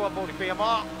 Let's go on board with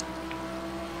BMR.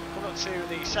 Come up to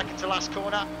the second to last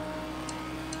corner.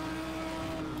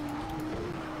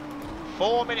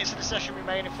 4 minutes of the session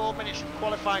remaining, 4 minutes of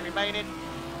qualifying remaining.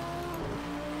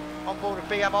 On board with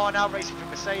BMR now, racing for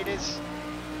Mercedes.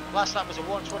 Last lap was a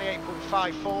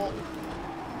 128.54.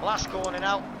 Last corner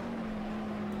now.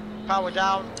 Power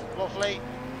down, lovely.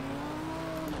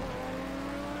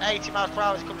 80 miles per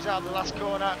hour as he comes out of the last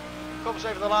corner. Comes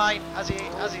over the line. Has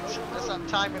that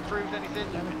time improved anything?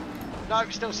 No,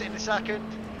 still sitting in second.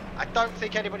 I don't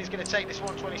think anybody's going to take this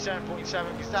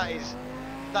 127.7 because that is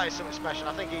something special.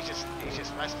 I think he's just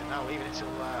resting now, leaving it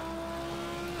till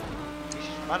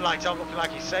ManLikeTom looking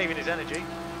like he's saving his energy.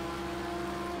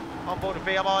 On board with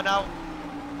BMR now.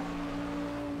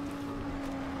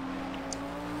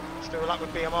 Still a lap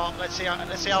with BMR. Let's see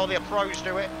how the pros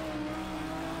do it.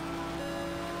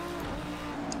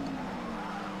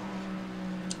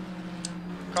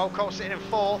 Cole sitting in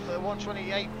 4th at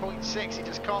 128.6. He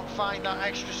just can't find that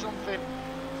extra something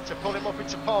to pull him up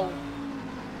into pole.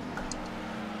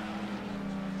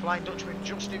 Flying Dutchman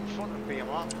just in front of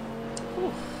BMR.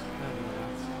 Oof.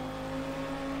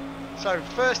 So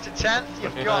 1st to 10th,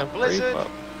 you've got Blizzard,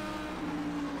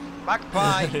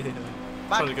 Magpie,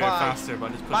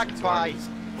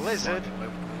 Blizzard,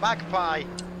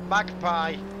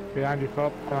 Magpie, behind you,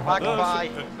 Fob. Magpie.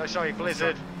 No, sorry,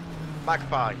 Blizzard,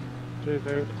 Magpie.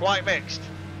 Quite mixed.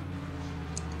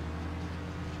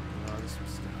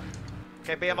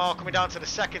 Okay, BMR coming down to the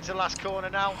second to last corner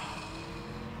now.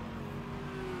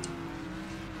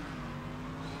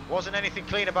 Wasn't anything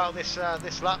clean about this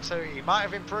lap, so he might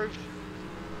have improved.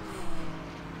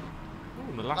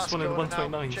 Ooh, the last one in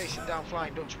 129. Chasing down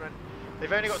Flying Dutchman.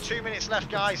 They've only got 2 minutes left,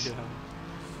 guys. Yeah.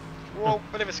 Whoa,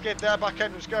 bit of a skid there. Back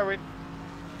end was going.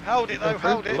 Held it though,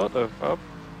 held it.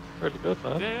 Really good,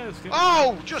 man. Yeah, it's good.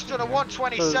 Oh, just done a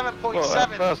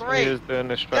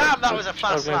 127.73. Damn, that was a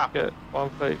fast lap. Get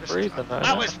 133s and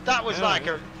that was like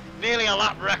nearly a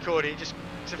lap record. He just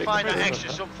to find that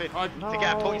extra something to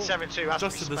get a 0.72 has to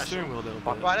be special. Steering wheel a little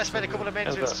bit. Right, let's spend a couple of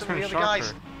minutes with some of the other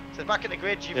guys. So back at the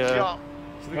grid, you've got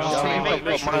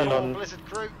Blizzard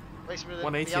crew.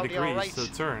 180 degrees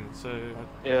to turn, so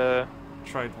yeah.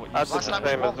 Tried what you said. Last lap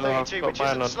was 132, which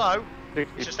isn't slow.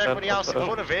 It's just everybody else in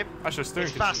front of him. Actually,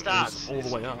 it's fast as. All the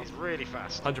way up. It's really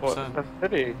fast. 100%. That's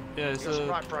pretty. Yeah, it's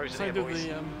right pros in here, boys.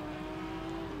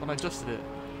 When I adjusted it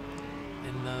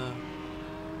in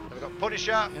We've got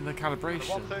Punisher in the calibration.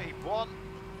 131.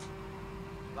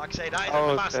 Like I say, that is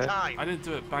a fast time. I didn't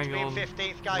do it bang on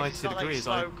 15th, guys. 90 It's not degrees.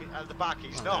 like slow at the back.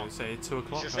 He's not. I would say 2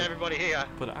 o'clock. It's just everybody here.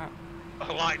 Put it out.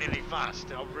 Lightningly fast.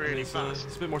 Really fast.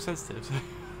 It's a bit more sensitive.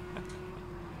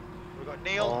 We've got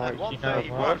Neil at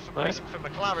 131 racing for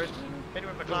McLaren. Been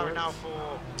with McLaren now for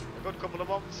a good couple of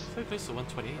months. So close to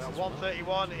 128.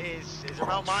 131 is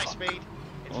around my speed.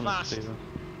 It's fast.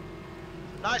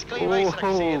 Nice clean race, I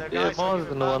can see though, guys. Mars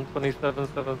in the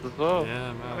 127.7 as well.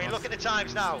 Yeah, man. I mean, look at the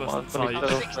times now.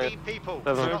 16 people.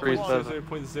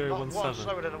 0.017. Not one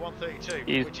slower than a 132,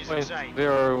 He's which is insane.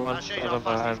 0.017 I'll show you how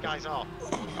fast these guys are.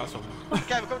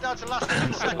 Okay, we'll come down to the last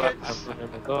 10 seconds.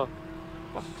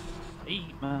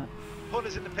 Eat, man.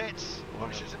 Punters in the pits.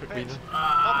 Pushers in the pits.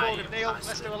 On board with Neil.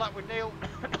 Let's do a lap with Neil.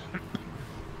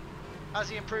 Has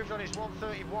he improved on his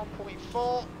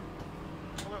 131.4?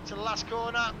 Coming up to the last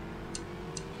corner.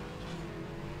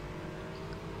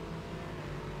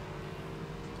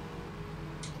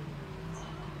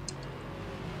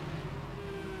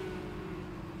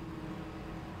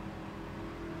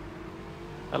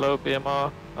 Hello,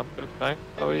 BMR. I'm good, thanks.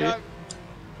 How are you?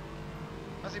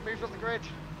 Has he moved up the grid?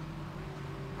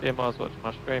 BMR's watching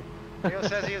my stream. Neil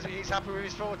says he's happy with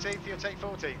his 14th. He'll take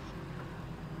 14th.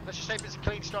 Let's just hope it's a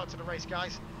clean start to the race,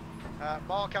 guys.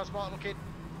 Mark, how's Mark looking?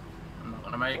 I'm not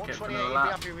going to make it for 128, the he'll lap.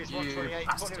 be happy with his 128.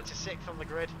 Putting him to 6th on the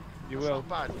grid. You That's will. not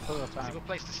bad. It's a good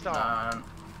place to start.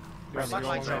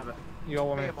 ManLikeTom. You all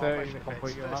want me 30 to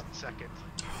complete your lap. Second.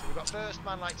 So we've got first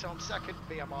ManLikeTom, second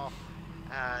BMR,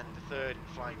 and third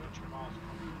Flying Dutchman.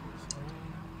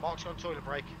 Mark's on toilet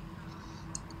break.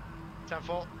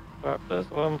 10-4. Right, first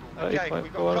one. Okay,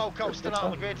 we've got Cole still out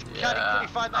on the grid. Can he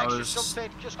find that extra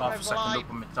something? Just come over the line. Up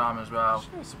on my time as well.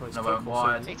 No, went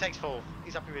wide. He takes 4th.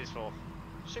 He's happy with his 4th.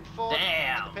 Super 4.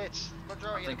 Damn! The pits. I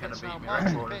think I'd have beat my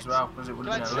record as well because it would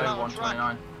have been a low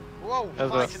 129. Whoa,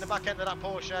 fight in the back end of that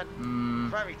Porsche.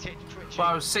 Very twitchy. Well,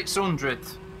 I was 600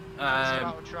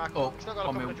 up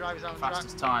on my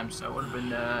fastest time, so it would have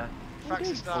been what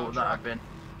would that have been?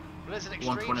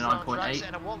 129.8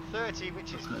 and a 130,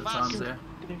 which is looking at the fast. times there.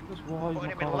 Putting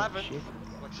him in 11th.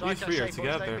 You three are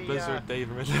together, Blizzard, Dave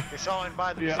and Riddler.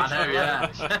 By the I know,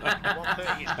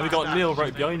 yeah. And we got Neil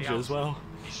right behind you as well.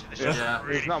 Yeah,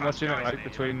 there's not much in it like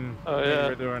between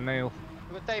Riddler and Neil.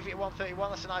 We've got Davey at 131,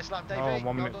 that's a nice lap, Davey. Oh,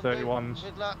 1 minute 31s.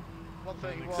 Riddler,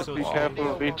 131. Just be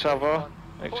careful of each other.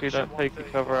 Make sure you don't take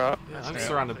each other out. Yeah, I'm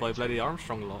surrounded by bloody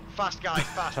Armstrong a lot. Fast guys,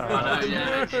 fast. I know,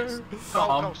 yeah.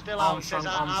 Cole still out. Armstrong,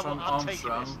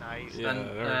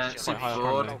 then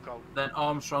Sigford, then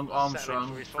Armstrong,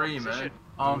 Freeman,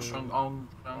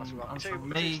 Armstrong,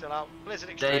 me,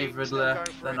 Dave Riddler,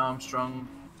 then Armstrong,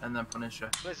 and then Punisher.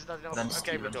 Then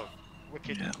okay, we're done.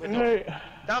 Wicked. Yeah. We're done.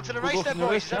 Down to the race then,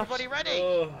 boys. Is everybody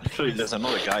ready? Actually, there's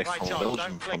another guy from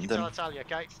Belgium from them.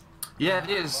 Okay? Yeah, it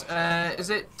is. Is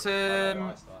it?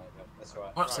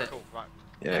 What's it? Cool, right.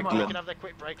 Yeah, You Glenn. can have their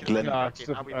quick break. No, it's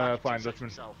Flying Dutchman.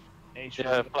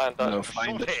 Yeah, Flying Dutchman. No,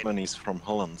 Flying Dutchman is from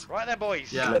Holland. Right then,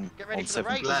 boys. Yeah. Glenn Get ready on for the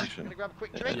 7th race. position. Gonna grab a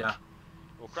quick drink. Yeah.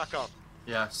 We'll crack on.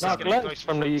 Yeah. No, Glenn's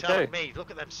from the Tell UK. me, look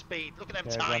at them speed, look at them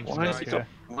Yeah, times. Why has guys. he got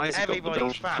the Everybody's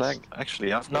Belgian fast. flag?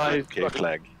 Actually, I've No, got he's the got UK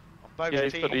flag. On both Yeah,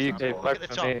 he's teams. got the UK Look flag at the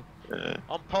for top. me.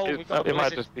 On pole, we've got It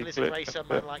might Blizzard, just be Blizzard Blizzard.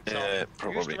 Racer, ManLikeTom. He used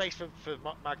probably. to race for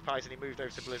Magpies and he moved over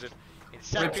to Blizzard. In We'll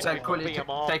second, we've got quickly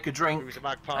BMR, take a drink. who's a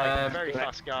Magpie, very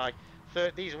fast guy.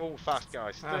 Third, these are all fast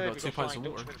guys. I've Third, got we've 2 got pints Flying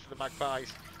of water. Dutchman for the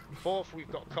Magpies. Fourth, we've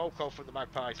got Cole from the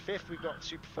Magpies. Fifth, we've got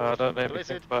Super I 4 don't from make me Blizzard.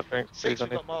 think about drinks, please. Sixth, I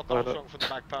we've need got Mark to toilet. Armstrong from the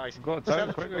Magpies. Go on, Seventh,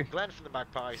 we've quickly. got Glenn from the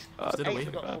Magpies. Did Eighth, we?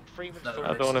 we've got Freeman No, from I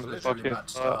don't want him to Blizzard. fucking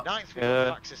start. Ninth, we've got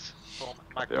Praxis from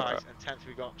Magpies. And 10th,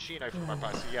 we've got Shino from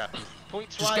Magpies. So yeah,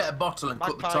 points Just get a bottle and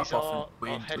cut the top off and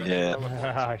we into it.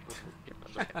 Yeah.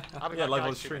 Yeah, live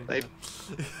on stream.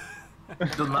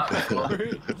 Done that before.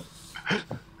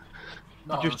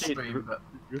 Not on stream, but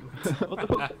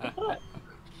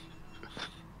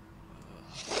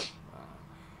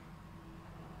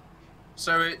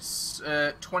so it's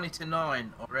 20 to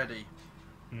 9 already.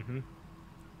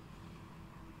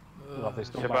 Well,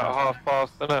 You're about half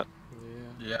past, isn't it?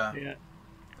 Yeah. Yeah.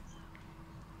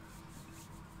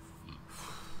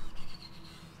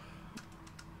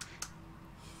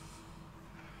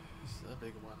 This is a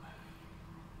big one.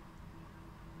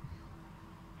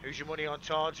 Who's your money on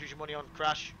Charles? Who's your money on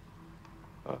Crash?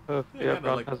 Hopefully Yeah,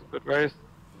 everyone like- has a good race.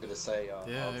 I'm gonna say Yeah,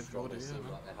 Armstrong everybody, seem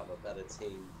yeah. like they have a better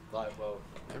team. Like, well,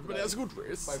 Everybody has a good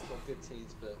race. both got good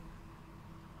teams, but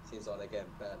seems like they're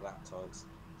getting better lap times.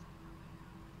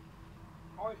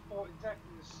 I thought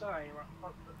exactly the same,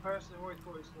 but the person who I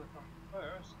thought was going to come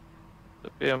first the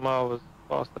BMR was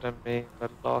faster than me in the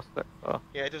last sector.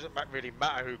 Yeah, it doesn't really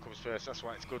matter who comes first. That's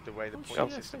why it's good the way the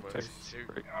point system works.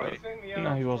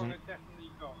 No, he wasn't.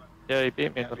 Yeah, he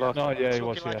beat me in the last. No, yeah, he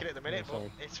was. Looking like it at the minute, but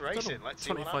it's racing. Let's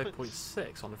see what happens.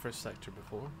 25.6 on the first sector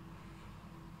before.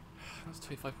 That's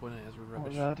 25.8 as we're What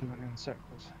rubbish. was I doing in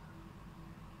sectors?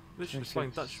 Literally just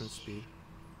flying Dutchman speed.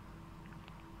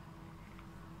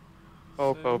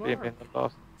 Coco beat me in the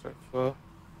last sector.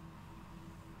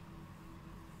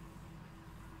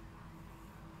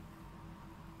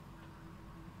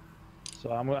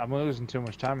 So I'm losing too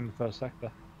much time in the first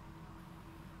sector.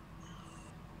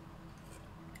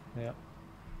 Yeah.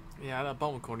 Yeah, that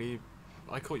bottom corner,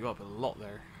 I caught you up a lot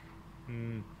there.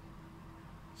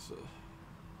 So,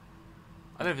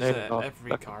 I don't know if it's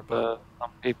every car, but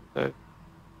some people do.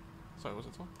 Sorry, what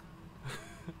was it Tom?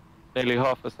 Nearly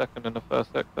half a second in the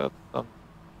first sector.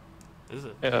 Is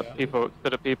it? Yeah, people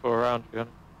around you.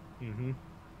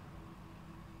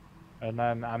 And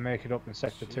then I make it up in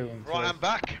sector 2 and 3. Right, I'm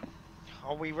back.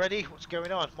 Are we ready? What's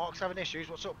going on? Mark's having issues.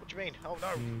 What's up? What do you mean? Oh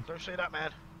no! Don't say that,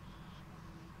 man.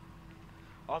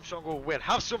 Armstrong will win.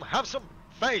 Have some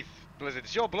faith, Blizzard.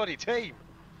 It's your bloody team.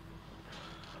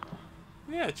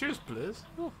 Yeah, cheers, Blizz.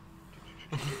 Oh.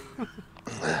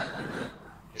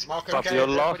 Is Mark okay? Your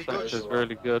last sector is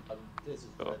really good.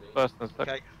 First and second.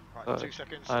 Okay, right, 2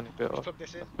 seconds. Just plug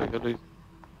this in.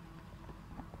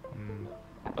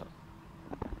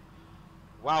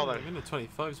 Wow, though. I'm in the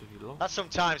 25s with you lot. That's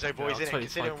sometimes though, boys, isn't it?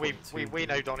 Considering we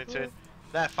know Donington,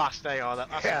 they're fast. They are.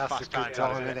 That's some fast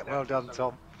time, isn't it? Well done,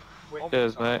 Tom.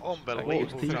 Cheers, mate.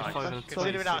 Unbelievable time.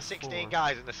 Considering out of 16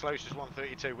 guys and the slowest is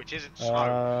 132, which isn't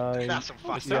slow. That's some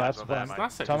fast times on there,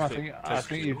 mate. Tom, I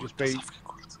think you've just beat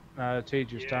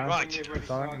TJ's time. Right.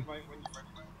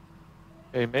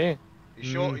 Hey, me?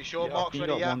 You sure Mark's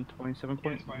ready yet?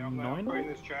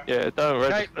 127.9. Yeah, don't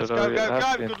register. Okay,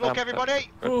 let's go. Good luck, everybody.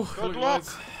 Good luck.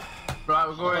 Right,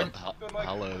 we're going.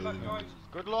 Hello.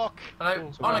 Good luck.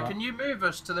 Hello. Honor, can you move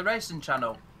us to the racing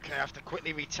channel? Okay, I have to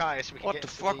quickly retire so we can What get the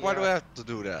to fuck? Why do I have to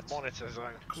do that? Monitor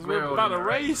zone. We're about to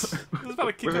race. We're about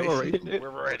to kick off. We're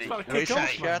ready.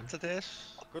 Get to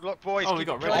this. Good luck, boys. Oh, we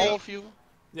got ready. All of you?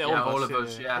 Yeah, all of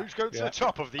us. Yeah. Who's going to the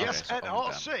top of the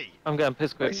SNRC? I'm getting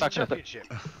pissed quick. Racing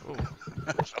Championship.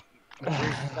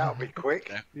 That'll be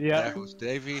quick. Yeah. There goes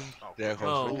Davey. There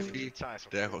goes Wolfie.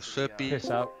 There goes Suppy. Piss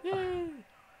out.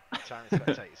 Time to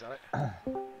spectate, is that it?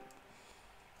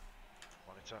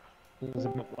 Monitor.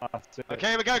 Okay,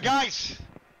 here we go, guys.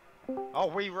 Are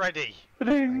we ready?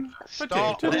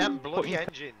 Start them bloody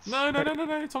engines. No.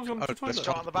 Tom's gone to the toilet.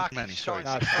 Start on the back. Sorry.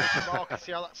 Mark,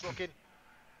 see how that's looking.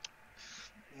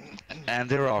 And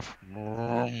they're off.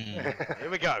 Here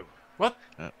we go. What?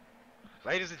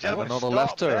 Ladies and gentlemen, another start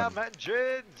left turn. them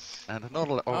engines. And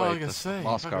another. Oh, Oh, I wait, can that's say,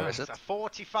 last car, fuck is it? It's a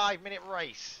 45-minute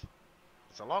race.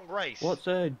 It's a long race. What's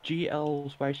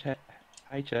GL's race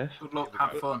HF? Good luck,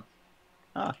 have fun.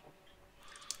 Ah.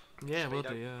 Yeah, we'll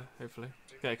do, yeah, hopefully.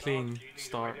 Get a clean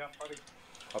start.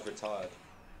 I've retired.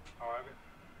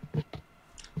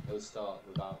 It'll start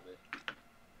without me.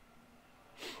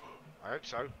 I hope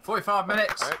so. 45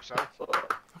 minutes. I hope so.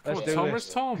 Let's do Tom, this. where's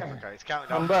Tom? Okay, it's counting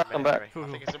down. I'm back. I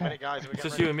think it's a minute, guys. It's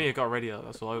just you and me who got ready,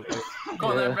 that's all I Go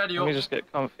on then, ready Let me up. just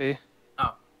get comfy.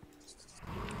 Oh.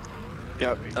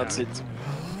 Yeah, that's it.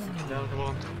 Down, come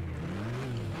on.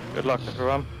 Good luck,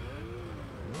 everyone.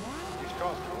 These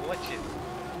cars are glitching.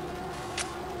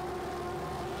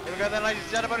 Here we go then, ladies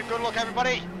and gentlemen. Good luck,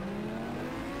 everybody.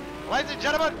 Ladies and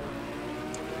gentlemen.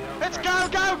 Let's go,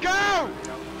 go, go!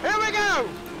 Here we go!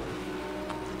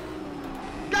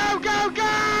 Go, go,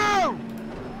 go!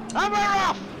 And we're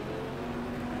off!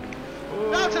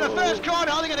 Now to the first corner.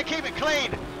 Are they going to keep it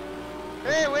clean?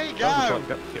 Here we go.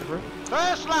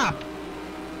 First lap.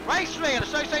 Race 3 at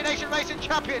Associated Nation Racing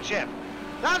Championship.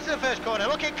 Down to the first corner.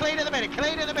 Looking clean in the minute.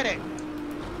 Clean in the minute.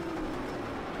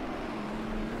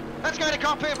 Let's go to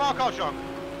cockpit, Mark Armstrong.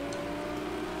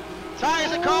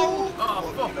 Tyres are cold.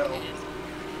 Oh,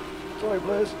 fuck. Sorry,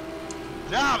 Blaze.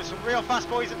 Damn, some real fast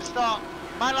boys at the start.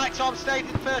 ManLikeTom stayed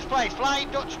in first place.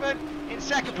 Flying Dutchman in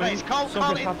second place. Cole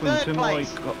in third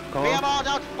place. BMR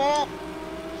down to fourth.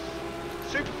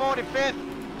 Super Ford in fifth.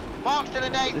 Mark still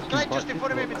in eighth. Glenn just in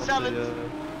front of him in seventh.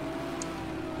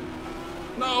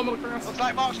 No, I'm on the grass. Looks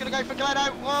like Mark's going to go for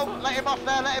Glenno. Whoa, let him off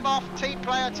there, let him off. Team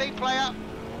player, team player.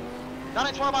 Now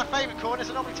it's one of my favourite corners.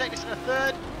 I normally take this in a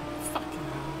third.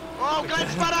 Oh, Glenn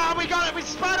spat out. We got it. We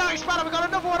spat out. He spat out. We got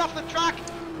another one off the track.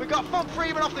 We've got Fun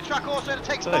Freeman off the track also. It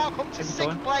takes Mark up to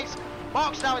 6th place.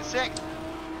 Mark's now in 6th.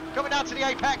 Coming down to the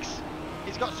apex.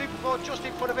 He's got Super Ford just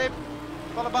in front of him.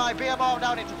 Followed by BMR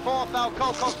down into 4th now.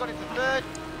 Cole's gone into 3rd.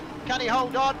 Can he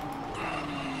hold on?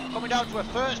 coming down to a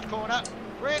first corner.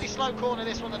 Really slow corner,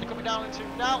 this one that they're coming down into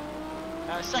now.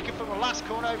 Second from the last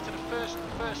corner over to the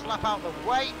first lap out of the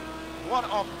way. One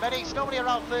of many. It's normally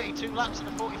around 32 laps in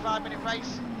a 45-minute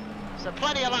race. So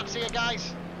plenty of laps here,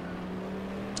 guys.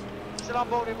 Still on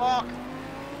board with Mark.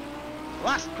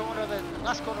 Last corner of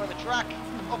the track,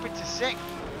 up into 6th.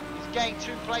 He's gained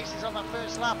 2 places on that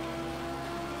first lap.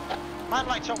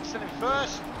 ManLikeTom still in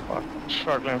first.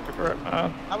 Struggling for grip,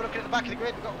 man. Now we're looking at the back of the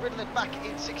grid. We've got Riddler back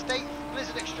in 16th.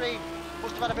 Blizzard Extreme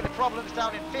must have had a bit of problems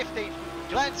down in 15th.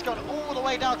 Glenn's gone all the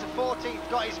way down to 14th.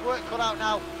 Got his work cut out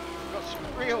now. Got some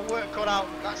real work cut out.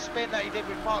 That spin that he did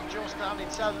with Mark Just down in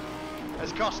 7th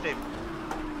has cost him.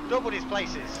 Doubled his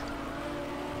places.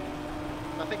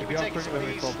 I think he'll be taking some of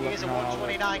these. He is a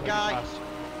 129 guy.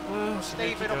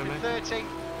 Stephen up in 13th.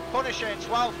 Punisher in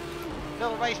 12th.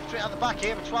 Little race between at the back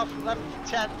here, but 12th, 11th, and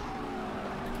 10th.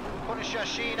 Punisher,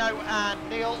 Shino, and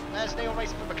Neil. There's Neil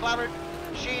racing for McLaren.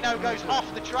 Shino goes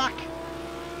off the track.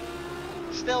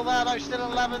 Still there though, still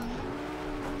in 11th.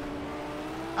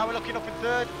 Now we're looking up in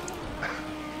 3rd.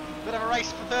 Bit of a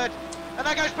race for 3rd. And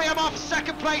there goes BMR for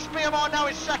 2nd place. BMR now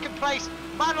in 2nd place.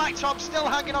 ManLikeTom still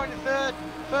hanging on in 3rd.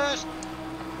 First.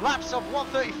 Laps of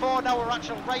 134, now we're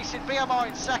actually racing. BMR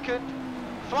in 2nd.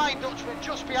 Flying Dutchman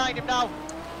just behind him now.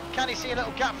 Can he see a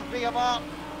little gap for BMR?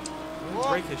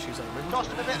 Brake issues at the moment. Cost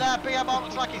him a bit there. BMR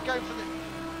looks like he's going for the...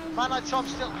 ManLikeTom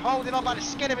still holding on by the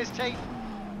skin of his teeth.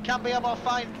 Can BMR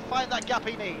find that gap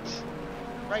he needs?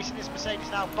 Racing this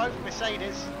Mercedes now, both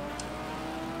Mercedes.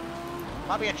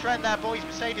 Might be a trend there, boys.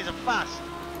 Mercedes are fast.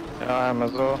 Yeah, I am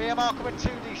as well. BMR coming to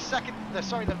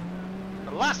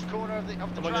the last corner of the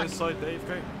track. On the inside, Dave,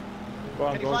 great.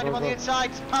 Can you find him on the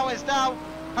inside? Power's down.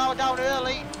 Power down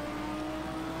early.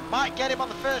 Might get him on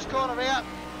the first corner here.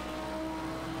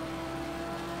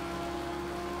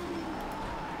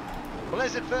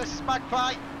 Blizzard versus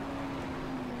Magpie.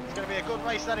 It's going to be a good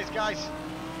race, that is, guys.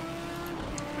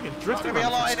 Not going to be a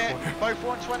lot in it. Both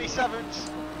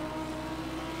 127s.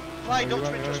 Flying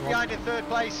Dutchman just behind in 3rd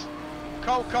place.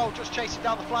 Cole just chasing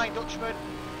down the Flying Dutchman.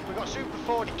 We've got Super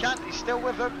Ford, he's still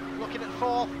with them. Looking at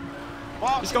 4th.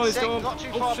 Mark's in 6th, not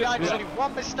too far behind. There's only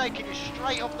one mistake and he's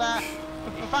straight up there.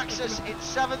 Faxus in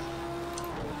 7th.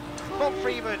 Bob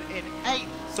Freeman in 8th.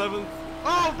 7th.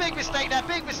 Oh, big mistake there,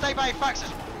 big mistake by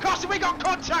Faxus. Costa, we got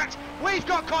contact! We've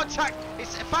got contact!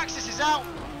 Faxus is out.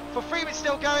 For Freeman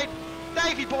still going.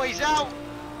 Davey Boy's out.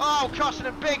 Oh, costing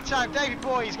him big time. Davey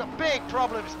Boy, he's got big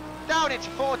problems. Down into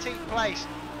 14th place.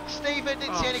 Stephen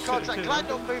didn't see any contact.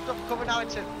 Glendon moved up, coming now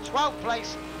into 12th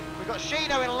place. We've got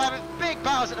Shino in 11th. Big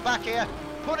battles at the back here.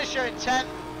 Punisher in 10th.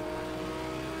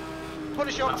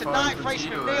 Punisher up to 9th,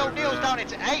 racing with Neil. Neil's down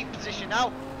into 8th position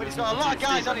now, but he's got a lot of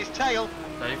guys on his tail.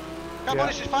 Can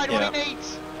Punisher find what he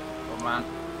needs? Oh man.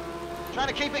 Trying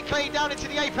to keep it clean down into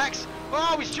the apex.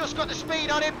 Oh, he's just got the speed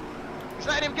on him. He's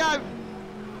letting him go.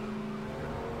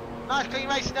 Nice clean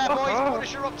racing there, boys.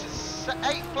 Punisher up to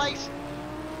 8th place.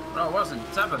 No, it wasn't.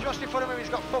 7th. Just in front of him, he's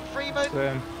got Fub Freeman.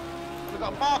 We've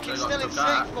got Markin still in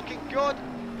 6th, looking good.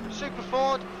 Super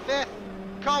Ford, 5th.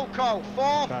 Cole,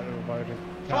 4th.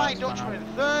 Flying Dutchman in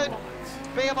 3rd.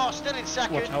 BMR still in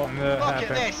 2nd. Look at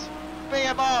this.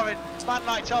 BMR and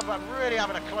ManLikeTom are really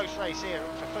having a close race here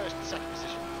for 1st and 2nd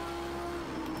position.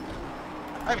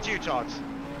 Over to you, Todd.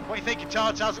 What are you thinking,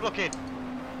 Todd? How's it looking?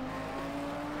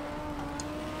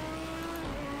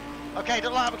 Okay,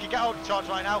 don't like we can get hold of Todd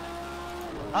right now.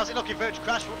 How's it looking, Virtual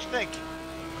Crash? What do you think?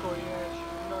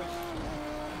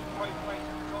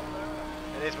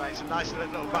 It is, mate. Some nice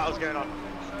little battles going on.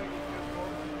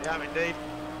 Yeah, indeed.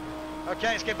 Okay,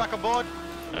 let's get back on board.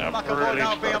 Back on board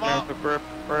now,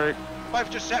 BMR. Both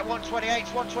just set 128s,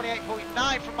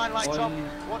 128.9 from ManLikeTom,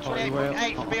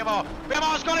 128.8 for BMR.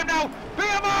 BMR's got him now!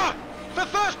 BMR! For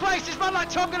 1st place, is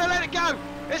ManLikeTom going to let it go?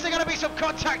 Is there going to be some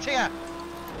contact here?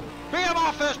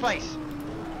 BMR 1st place.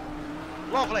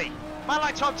 Lovely.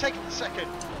 ManLikeTom taking the 2nd.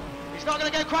 He's not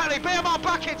going to go quietly. BMR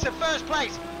back into 1st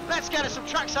place. Let's get us some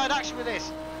trackside action with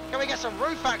this. Can we get some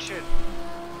roof action?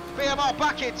 BMR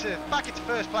back into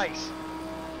 1st place.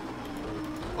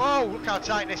 Oh, look how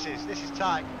tight this is. This is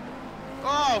tight.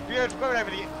 Oh, beautiful. Going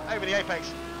over the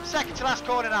apex. 2nd to last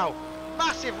corner now.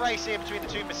 Massive race here between the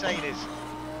 2 Mercedes.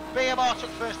 BMR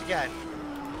took 1st again.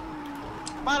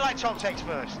 ManLikeTom takes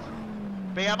 1st.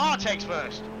 BMR takes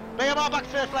 1st. BMR back to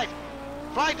 1st place.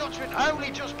 Flying Dutchman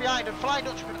only just behind him. Flying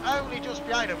Dutchman only just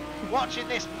behind him. Watching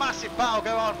this massive battle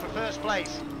go on for 1st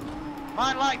place.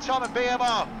 ManLikeTom and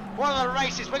BMR. One of the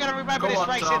races. We're going to remember this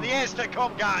race in the years to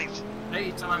come, guys. Take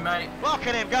your time, mate. Look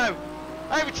at him go.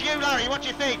 Over to you, Larry. What do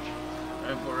you think?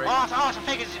 Don't worry. I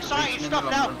think it's exciting stuff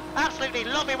now. Absolutely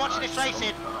loving watching this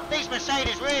racing. These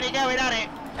Mercedes really going at it.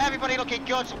 Everybody looking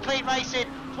good, some clean racing.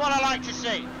 It's what I like to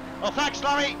see. Well, thanks,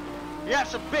 Laurie. You have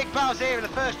some big battles here in the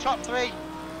first top 3.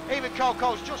 Even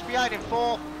Cole's just behind in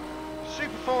 4th.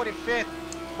 Super Forward in 5th.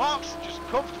 Mark's just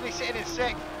comfortably sitting in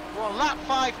 6th. We're on lap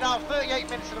 5 now, 38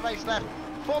 minutes of the race left.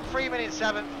 Fun Freeman in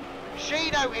 7th.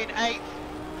 Shino in 8th.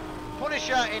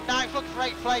 Punisher in 9th, looking for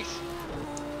 8th place.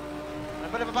 A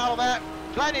bit of a battle there.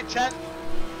 Glenn in 10th.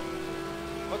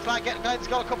 Looks like Glenn's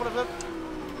got a couple of them.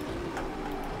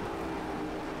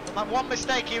 And that one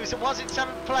mistake, he was in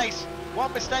 7th place.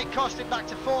 One mistake cost him back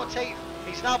to 14th.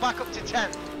 He's now back up to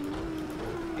 10th.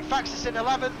 Infaxis in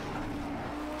 11th.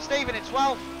 Stephen in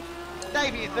 12th.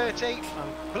 Davey in 13th.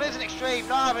 Blizzard Extreme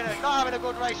not having a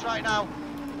good race right now.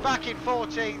 Back in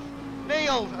 14th.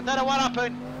 Neil, I don't know what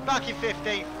happened, back in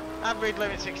 15th. And Riddler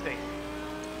in 16th.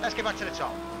 Let's get back to the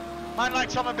top.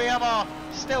 ManLikeTom and BMR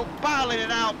still battling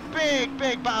it out. Big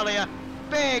battle here.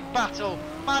 Big battle.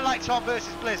 ManLikeTom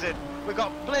versus Blizzard. We've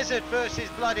got Blizzard versus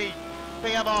bloody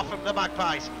BMR from the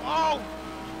Magpies. Oh!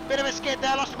 Bit of a skid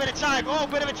there, lost a bit of time. Oh,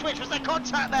 bit of a twitch. Was there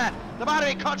contact there? There might have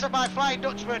been contact by Flying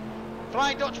Dutchman.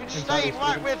 Flying Dutchman staying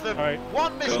right with them. Right.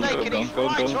 One mistake and he's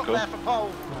right up there for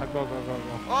pole. Go.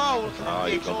 Oh,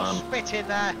 it's all spitting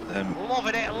there.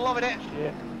 Loving it.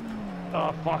 Yeah.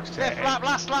 Oh, fuck's sake. 5th lap,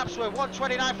 last laps were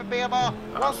 129 for BMR,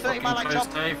 130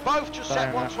 ManLikeTom. Both just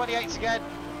set 128s again.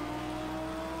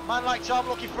 ManLikeTom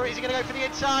looking for it. Is he going to go for the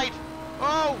inside?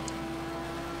 Oh!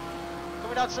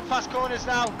 Coming down some fast corners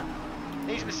now.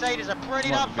 These Mercedes are pretty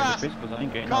damn fast.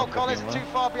 Cole isn't too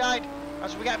far behind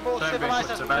as we get more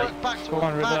civilised as we work back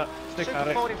towards the back.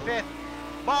 Super Ford in 5th.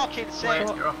 Mark in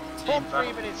 6th. Bob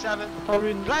Freeman in 7th.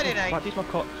 Glenn in 8th.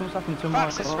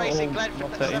 Faxis racing Glenn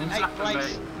from 8th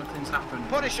place. Nothing's happened.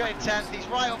 Punisher in 10th. He's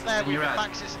right up there with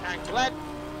Faxis and Glenn.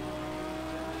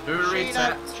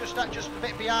 Shino just a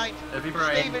bit behind.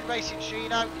 Stephen racing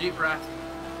Shino. Deep breath.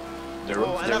 They're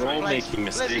all making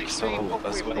mistakes as well.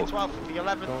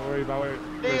 Don't worry about it.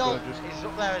 Neil is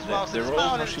up there as well. They're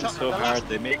all pushing so hard,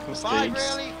 they make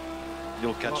mistakes. Really?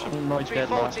 You'll catch them. Between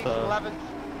 14th and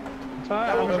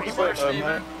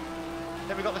 11th.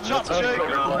 Then we've got the top 2.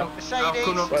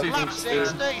 Mercedes, lap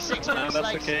 6, 36 minutes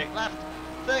left.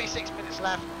 36 minutes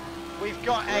left. We've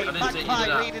got a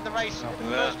Magpie leading the race in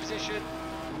the first position.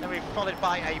 Then we're followed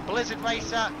by a Blizzard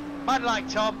racer,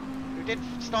 ManLikeTom, who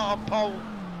didn't start on pole.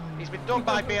 He's been done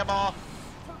by BMR.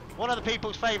 One of the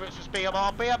people's favourites was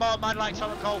BMR. BMR,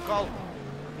 ManLikeTom and Cole.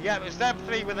 Yeah, it was them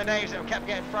 3 with the names that kept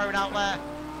getting thrown out there.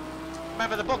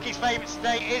 Remember, the bookies' favourites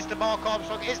today is the Mark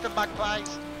Armstrong, is the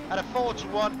Magpies at a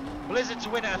 4-1. Blizzard to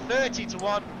win at a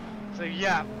 30-1. So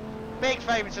yeah, big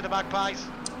favourites of the Magpies.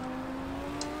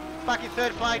 Back in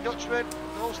 3rd, Flying Dutchman.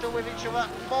 They're all still with each other.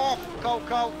 4th,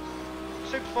 Cole.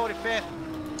 Super Ford in 5th.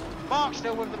 Mark's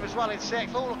still with them as well in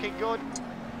 6th. All looking good.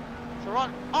 So we're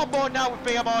on board now with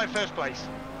BMR in 1st place.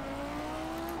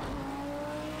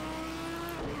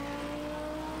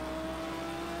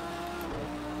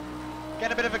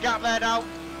 Get a bit of a gap there now.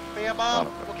 BMR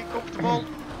looking comfortable.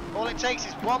 All it takes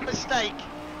is one mistake.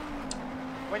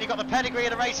 When you've got the pedigree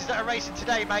of the races that are racing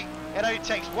today, mate, it only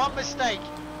takes one mistake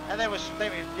and they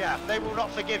will not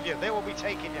forgive you. They will be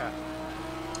taking you.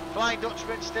 Flying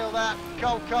Dutchman still there.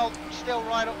 Cole still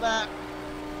right up there.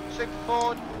 Super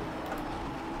Ford.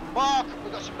 Mark,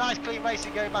 we've got some nice clean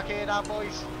racing going back here now,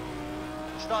 boys.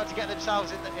 Starting to get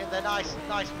themselves in their nice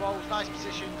roles, nice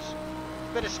positions.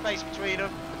 Bit of space between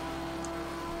them.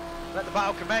 Let the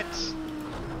battle commence.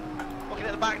 Looking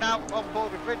at the back now, on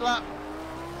board with Riddler.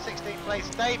 16th place.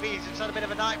 Davies, who's had a bit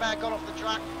of a nightmare, got off the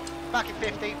track. Back in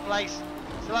 15th place.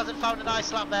 Still hasn't found a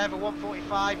nice lap there for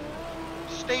 145.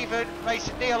 Stephen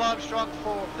racing Neil Armstrong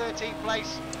for 13th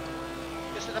place.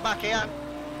 Just at the back here.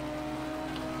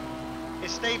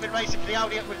 Is Stephen racing for the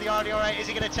Audi with the Audi R8? Is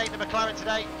he going to take the McLaren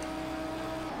today?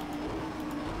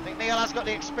 I think Neil has got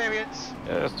the experience.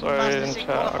 Yeah, sorry,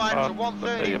 qualified for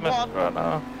 131. Right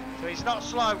now. So he's not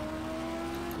slow.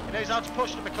 He knows how to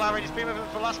push the McLaren. He's been with him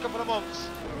for the last couple of months.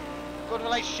 Good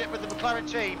relationship with the McLaren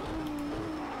team.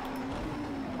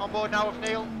 On board now with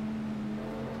Neil.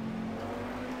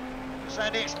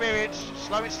 Saying the experience.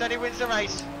 Slow and steady wins the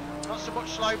race. Not so much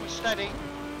slow but steady.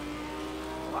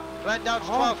 Glenn down to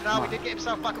 12th now. He did get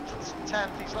himself back up to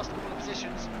 10th. He's lost a couple of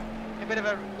positions. A bit of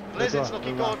a Blizzard's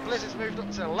looking good. Blizzard's moved up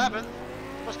to 11th.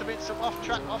 Must have been some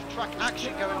off-track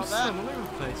action going on there.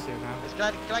 Is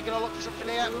Glenn going to look for something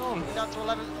here? Down to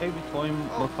 11th. Every time,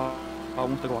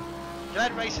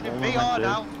 Glenn racing in VR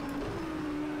now.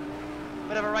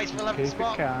 Bit of a race for 11th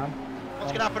spot.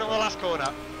 What's going to happen on the last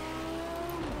corner?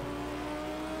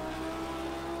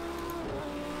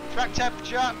 Track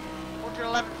temperature,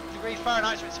 111 degrees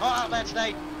Fahrenheit, so it's hot out there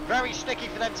today. Very sticky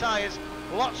for them tyres.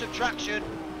 Lots of traction.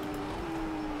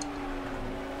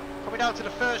 Coming down to the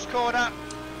first corner.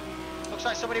 Looks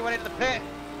like somebody went into the pit.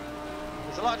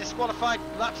 There's a lot of disqualified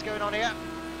laps going on here.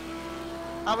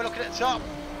 How are we looking at the top?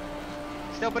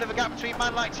 Still a bit of a gap between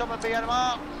ManLikeTom and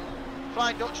BMR.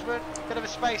 Flying Dutchman, bit of a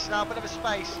space now, bit of a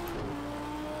space.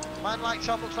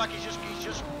 ManLikeTom looks like he's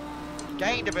just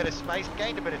gained a bit of space,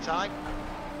 gained a bit of time.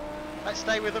 Let's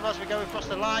stay with them as we go across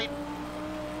the line.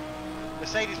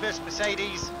 Mercedes versus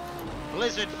Mercedes.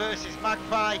 Blizzard versus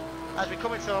Magpie as we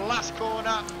come into the last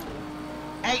corner.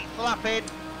 8th lap in.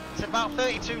 It's about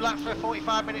 32 laps for a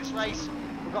 45 minutes race.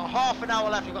 We've got half an hour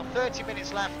left, we've got 30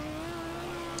 minutes left.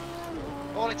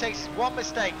 All it takes is one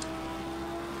mistake,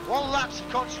 one lapse of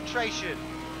concentration,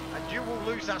 and you will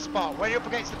lose that spot. When you're up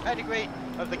against the pedigree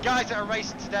of the guys that are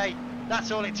racing today, that's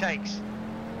all it takes.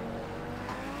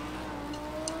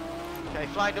 Okay,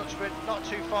 Flying Dutchman not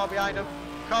too far behind him.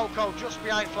 Cole just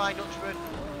behind Flying Dutchman.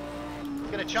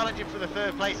 He's going to challenge him for the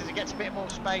third place as he gets a bit more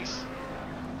space.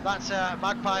 That's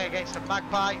Magpie against a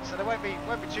Magpie, so there won't be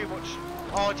too much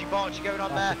argy-bargy going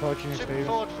on there. Super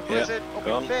Ford for Blizzard, up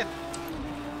in 5th.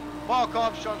 Mark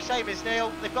Armstrong, same as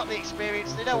Neil. They've got the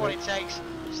experience, they know what it takes.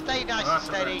 Stay nice and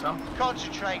steady,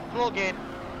 concentrate, plug in.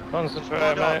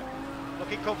 Concentrate, mate.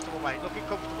 Looking comfortable, mate, looking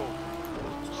comfortable.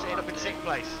 Sitting up in 6th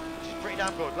place, which is pretty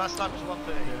damn good. Last lap was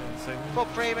 130. Bob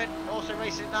Freeman, also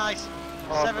racing nice.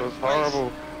 Oh, that was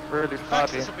horrible. Really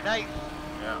paddy. Up in 8th.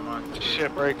 Yeah, mine.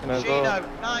 Shit breaking as well. Chino,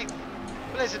 9th.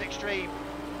 Blizzard Extreme,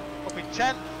 up in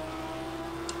 10th.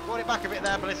 Brought it back a bit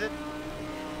there, Blizzard.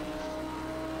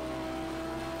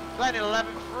 Glenn in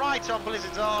 11th, right on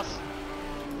Blizzard's arse.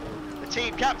 The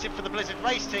team captain for the Blizzard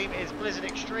race team is Blizzard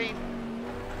Extreme.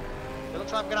 It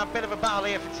looks like we're going to have a bit of a battle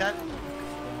here for 10th.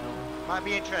 Might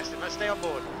be interesting, let's stay on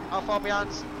board. How far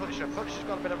behind's Punisher? Punisher's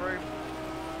got a bit of room.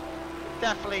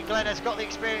 Definitely, Glenn has got the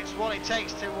experience, what it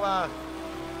takes to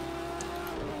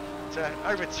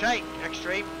overtake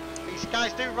Extreme. These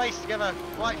guys do race together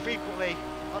quite frequently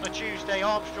on a Tuesday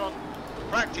Armstrong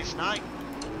practice night,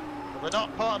 but they're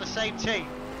not part of the same team.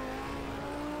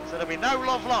 So there'll be no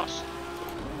love lost.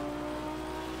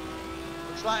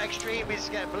 Looks like Extreme is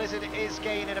getting, Blizzard is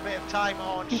gaining a bit of time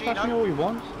on He's Chino. passing all he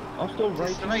wants. I'm still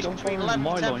This is the race racing. between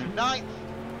 11th, 10th and 9th.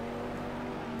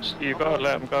 You gotta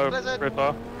let him go,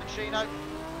 Ripper. And Chino.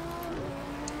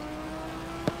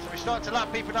 So we're starting to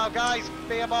lap people now, guys.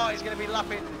 BMR is going to be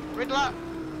lapping Riddler.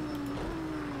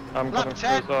 I'm Lap coming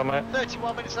 10, through as well, mate.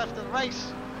 31 minutes left of the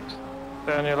race.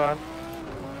 Stay on your line.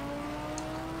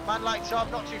 ManLikeTom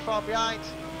not too far behind.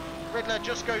 Riddler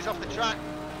just goes off the track.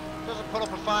 Doesn't pull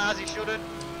up a fight as he shouldn't.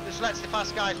 Just lets the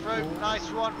fast guys through. Nice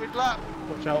one, Riddler.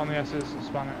 Watch out on the S's,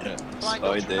 span it. Yeah. Flying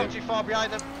Dutchman not too far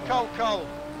behind them. Cole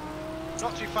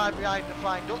not too far behind the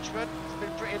Flying Dutchman. It's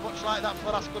been pretty much like that for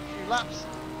the last good few laps.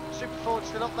 Super Ford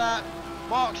still up there.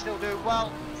 Mark still doing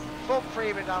well. Bob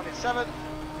Freeman down in 7th.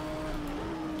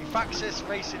 Faxis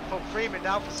racing Bob Freeman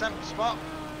down for 7th spot.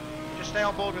 Just stay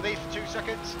on board with these for 2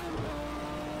 seconds.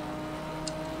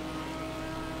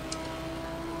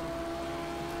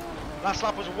 Last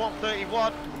lap was a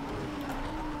 1:31.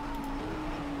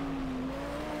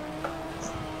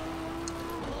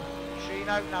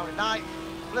 Chino now in 9th.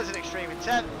 Blizzard Extreme in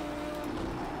 10th.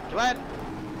 Glenn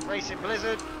racing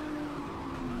Blizzard.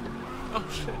 Oh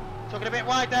shit. Took it a bit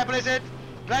wide there, Blizzard.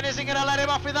 Glenn isn't going to let him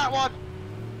off with that one.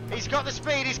 He's got the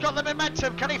speed, he's got the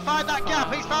momentum. Can he find that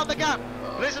gap? He's found the gap.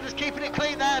 Blizzard is keeping it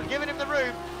clean there, giving him the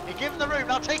room. He gave him the room.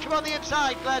 Now take him on the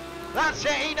inside, Glenn. That's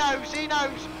it, he knows, he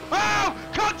knows. Oh,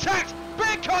 contact!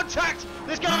 Big contact!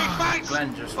 There's going to be fights.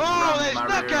 Glenn just there's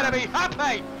not going to be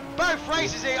happy. Both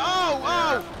races here.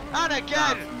 And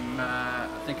again. I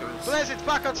think it was. Blizzard's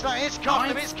back on start. It's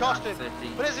cost him, it's cost him.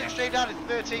 Blizzard Extreme down to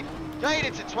 13th. Dane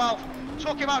into 12th.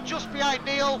 Took him out just behind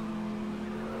Neil.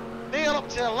 Neil up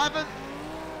to 11th.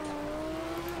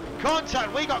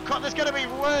 Contact, there's going to be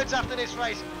words after this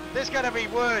race. There's going to be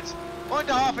words.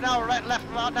 Under half an hour left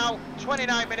right now,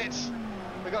 29 minutes.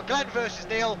 We've got Glenn versus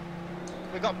Neil.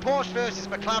 We've got Porsche versus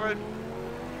McLaren.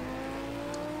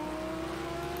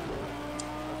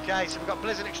 Okay, so we've got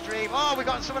Blizzard Extreme. Oh, we've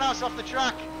got someone else off the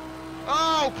track.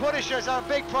 Oh, Punisher's having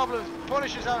big problems.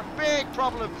 Punisher's having big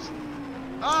problems.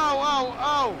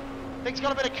 Oh. I think he's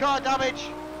got a bit of car damage.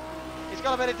 He's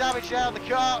got a bit of damage there on the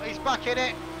car. He's back in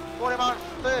it. Brought him out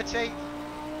 13th,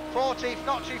 14th,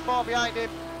 not too far behind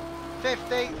him,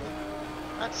 15th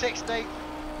and 16th.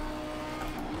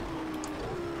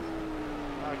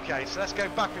 Okay, so let's go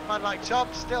back with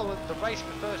ManLikeTom, still the race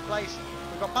for first place.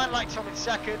 We've got ManLikeTom in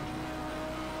 2nd,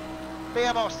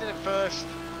 BMR still in 1st.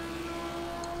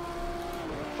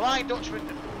 Flying Dutchman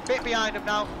a bit behind him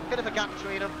now, bit of a gap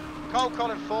between them. Cole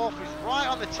in 4th, who's right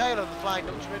on the tail of the Flying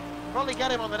Dutchman. Probably get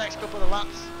him on the next couple of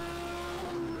laps.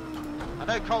 I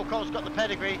know Cole Cole's got the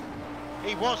pedigree.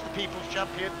 He was the people's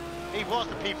champion. He was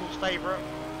the people's favourite.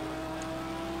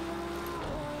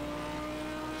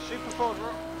 Super Ford,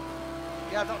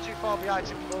 yeah, not too far behind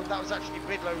Super Ford. That was actually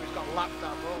Bidlow who's got lapped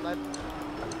out of all then.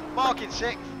 Mark in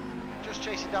 6th, just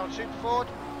chasing down Super Ford.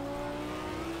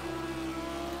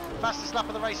 Fastest lap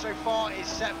of the race so far is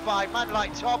set by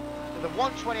ManLikeTom with a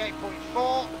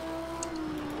 1:28.4.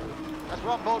 As we're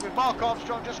on board with Mark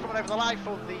Armstrong just coming over the line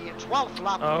for the 12th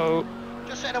lap. Oh.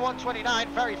 Just setting a 1:29,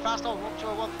 very fast, all up to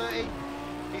a 1:30.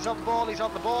 He's on ball, he's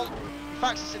on the ball.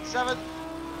 Faxis in 7th.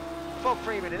 Fug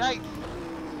Freeman in 8th.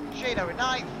 Shino in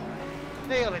 9th.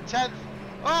 Neil in 10th.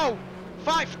 Oh!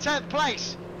 Fight for 10th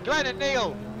place. Glenn and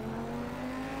Neil.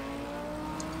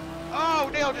 Oh,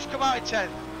 Neil just come out in 10th.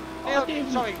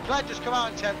 Neil, sorry, Glenn just come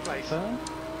out in 10th place.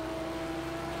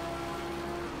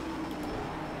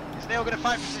 Is Neil going to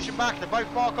fight position back? They're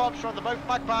both Mark Armstrong, they're both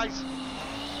Magpies.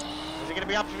 Is he going to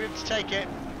be happy for him to take it?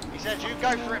 He says, you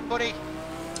go for it, buddy.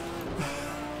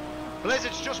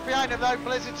 Blizzard's just behind him though,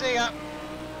 Blizzard's here.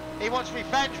 He wants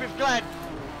revenge with Glenn.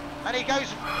 And he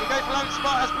goes for 11th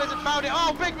spot as Blizzard found it.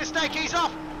 Oh, big mistake, he's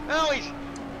off.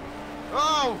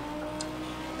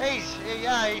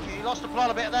 He lost the plot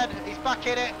a bit then. He's back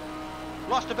in it.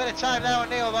 Lost a bit of time there on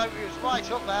Neil though, he was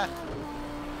right up there.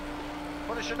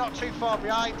 Punisher not too far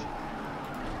behind.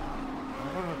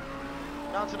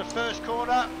 Down to the first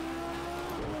corner.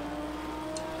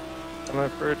 Coming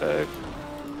through, Dave.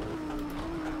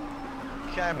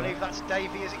 Okay, I believe that's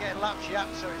Davey. Is it getting lapped? Yeah,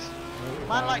 so it's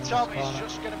ManLikeTom is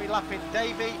just going to be lapping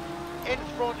Davey. In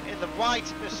front in the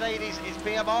white Mercedes is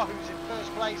BMR, who's in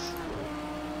first place.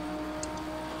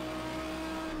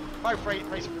 Both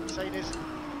racing for Mercedes.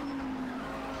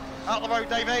 Out the road,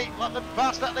 Davey. Let them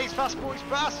pass. Let these fast boys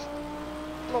pass.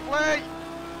 Lovely.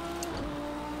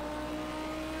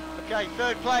 Okay,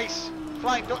 3rd place,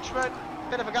 Flying Dutchman.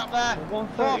 Bit of a gap there.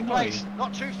 4th place,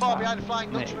 not too far behind the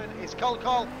Flying Dutchman, is Cole.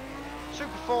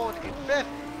 Super Ford in 5th.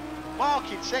 Mark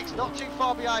in 6th, not too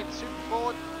far behind Super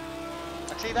Ford.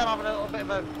 I see them having a little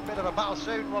bit of a battle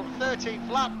soon. We're on the 13th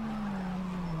lap.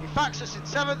 Faxis in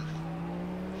 7th.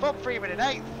 Fub Freeman in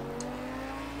 8th.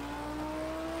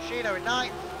 Shino in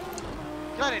 9th.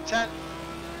 Glenn in 10th.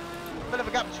 Bit of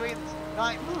a gap between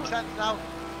 9th and 10th now.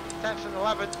 10th and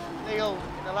 11th. Neil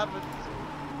in 11th.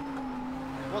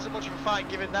 Wasn't much of a fight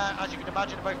given there, as you can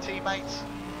imagine, both teammates.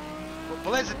 But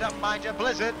Blizzard, don't mind you,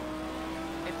 Blizzard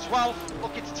in 12th,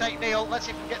 looking to take Neil. Let's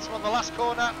see if he gets him on the last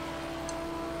corner.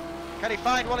 Can he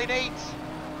find what he needs?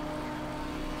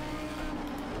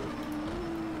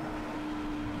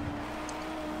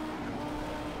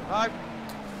 Right,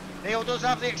 Neil does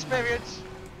have the experience.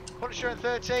 Punisher in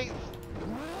 13th.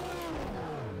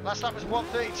 Last lap was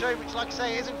 1:32, which, like I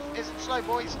say, isn't slow,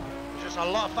 boys. There's just a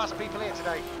lot of fast people here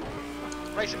today.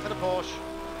 Racing for the Porsche.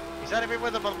 He's only been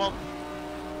with them a month.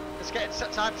 It's getting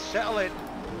time to settle in.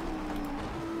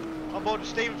 On board with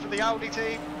Stephen from the Audi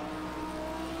team.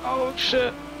 Oh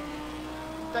shit!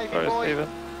 Davey boy. Stephen.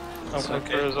 I'm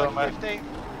okay as well, mate. 15th.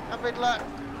 And Riddler.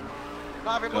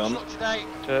 Not having much luck today.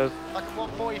 Cheers. Like a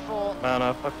 144. Man,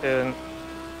 I fucking...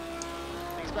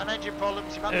 He's got an engine problem.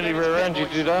 Nearly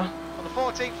rear-ended you there. On the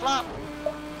 14th lap.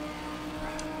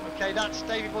 Okay, that's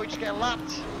Davey boy just getting lapped.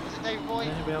 Is it Davey boy?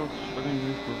 Anybody else struggling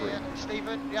with recovery? Yeah,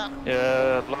 Stephen, yeah.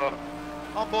 Yeah, a lot.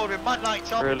 On board with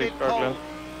ManLikeTom. Really did struggling.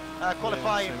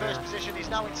 Qualify in first position. He's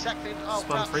now in second. Oh,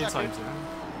 Spun 3 second. times now.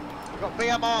 We've got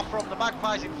BMR from the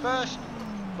Magpies in first.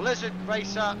 Blizzard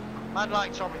Racer,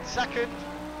 ManLikeTom in second.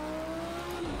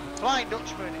 Flying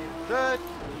Dutchman in third.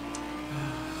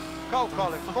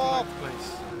 Cole in fourth.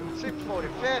 Super Ford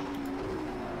in fifth.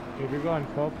 Keep it going,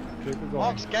 Cobb. Keep it going.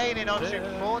 Ox gaining on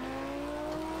Super Ford.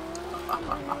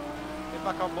 Get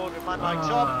back on board with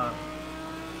ManLikeTom.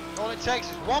 All it takes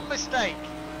is one mistake,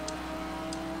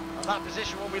 and that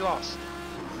position will be lost.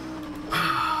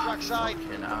 Trackside.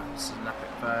 This is an epic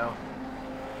fail.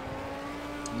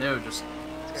 No, just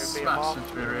It's going smashed to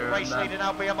into be the rear race end leader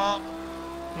now, BMR.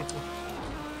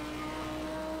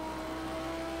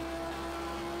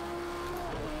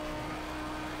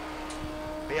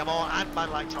 BMR and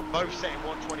ManLikeTom both setting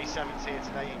 127s here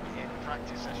today in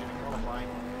practice session and qualifying.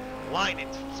 Lightning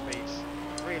speeds,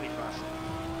 really fast.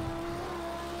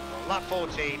 Well, lap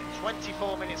 14,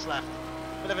 24 minutes left.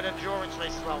 Bit of an endurance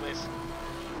race as well, this.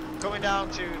 Coming down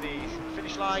to the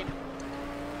finish line.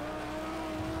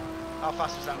 How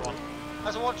fast was that one?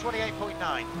 That's a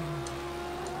 128.9.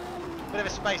 Bit of a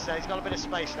space there, he's got a bit of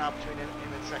space now between him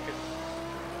and second.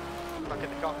 Back in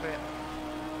the cockpit.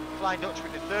 Flying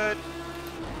Dutchman in third.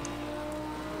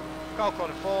 Cole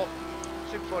in fourth.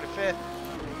 Super Ford in fifth.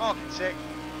 Mark in sixth.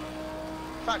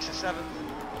 Fax in seventh.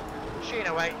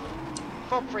 Shino 8th.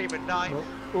 Bob Freeman 9th.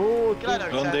 Oh,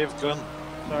 Glenno Go on, 10th. Dave, go on.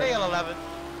 Neil 11th.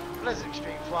 Blizzard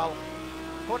Extreme 12th.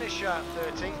 Punisher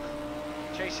 13th.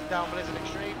 Chasing down Blizzard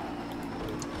Extreme.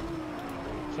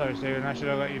 Sorry, Stephen, I should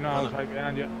have let you know I was right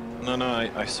behind you. No,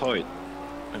 I saw it.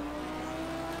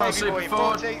 Baby Boy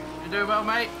 14th. You're doing well,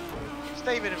 mate.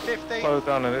 Stephen in 15th. Slow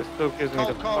down and it still gives me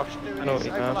the Cole fucking doing his penalty,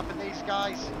 man. overlapping these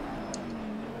guys.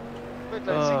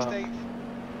 Ridley 16th.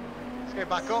 Let's go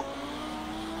back up.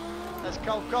 There's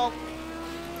Cole.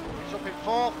 He's up in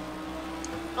 4th.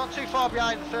 Not too far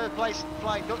behind the 3rd place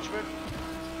Flying Dutchman.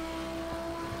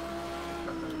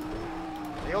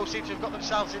 They all seem to have got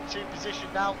themselves into position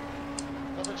now.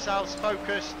 Got themselves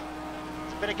focused.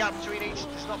 There's a bit of gap between each.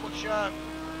 There's not much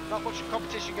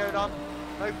competition going on.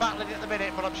 No battling at the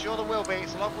minute, but I'm sure there will be.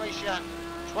 It's a long race yet.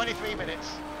 23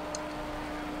 minutes.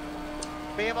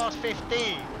 BMR's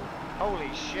 15.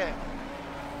 Holy shit.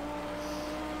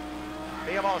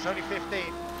 BMR's only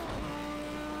 15.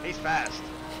 He's fast.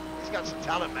 He's got some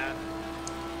talent, man.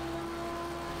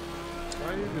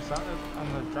 Why are you just on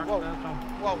the track there, Tom?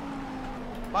 Whoa.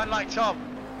 ManLikeTom.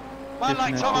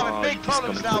 ManLikeTom having big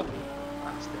problems now.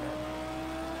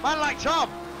 ManLikeTom.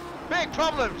 Big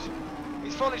problems.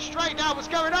 He's falling straight down. What's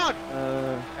going on?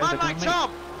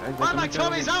 ManLikeTom.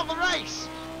 ManLikeTom is out of the race.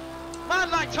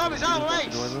 ManLikeTom is out of the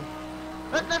race.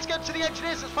 Let's get to the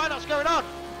engineers. Let's find out what's going on.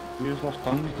 We just lost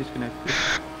Tom. He's disconnected.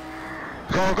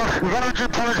 So we've got engine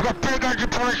problems, we've got big engine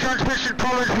problems, transmission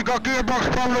problems, we've got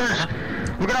gearbox problems.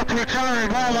 We're gonna have to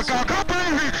accelerate. Oh my god, I can't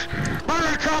believe it!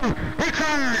 ManLikeTom,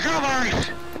 he's out of the race.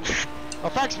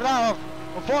 Well, thanks for that.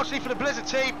 Unfortunately for the Blizzard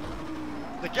team,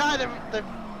 the guy that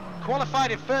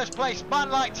qualified in 1st place,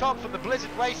 ManLikeTom from the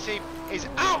Blizzard race team, is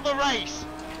out the race.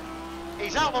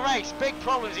 He's out the race. Big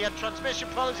problems. He had transmission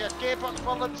problems. He had gearbox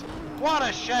problems. What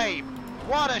a shame.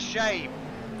 What a shame.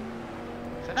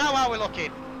 So now how are we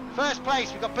looking? 1st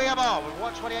place, we've got BMR with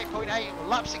 128.8 with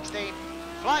lap 16.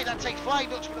 That takes Flying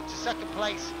Dutchman up to 2nd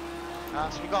place.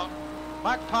 So we've got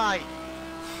Magpie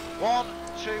 1,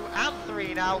 2 and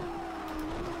 3 now.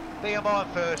 BMR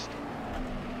in 1st.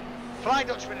 Flying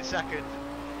Dutchman in 2nd.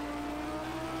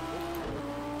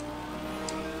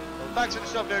 Well, thanks for the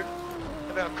sub, dude.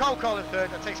 Then we have Cole in 3rd.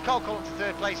 That takes Cole up to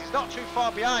 3rd place. He's not too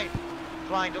far behind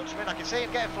Flying Dutchman. I can see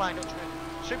him getting Flying Dutchman.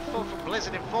 Superful from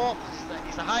Blizzard in 4th.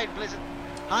 He's the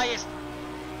highest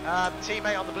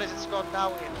teammate on the Blizzard squad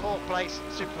now in 4th place.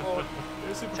 Superful.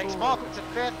 Takes Mark up to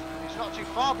 5th. He's not too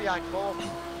far behind 4th.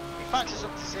 He faxes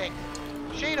up to 6th.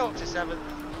 Sheena up to 7th.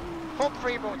 Pump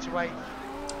Freeman up to 8th.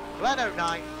 Glenno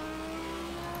 9th.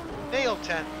 Neil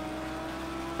 10th.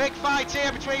 Big fight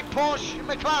here between Porsche and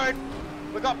McLaren.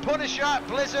 We've got Punisher,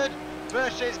 Blizzard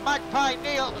versus Magpie,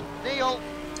 Neil.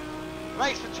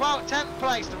 Race for 10th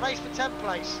place, the race for 10th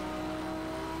place.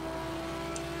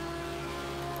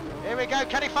 Here we go,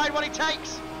 can he find what he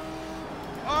takes?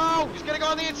 Oh, he's going to go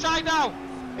on the inside now.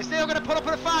 Is Neil going to put up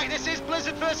in a fight? This is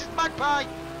Blizzard versus Magpie.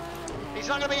 He's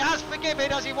not going to be as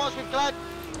forgiving as he was with Glenn.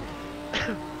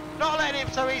 Not letting him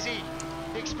so easy.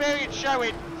 The experience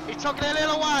showing. He took it a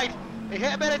little wide. He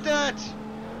hit a bit of dirt.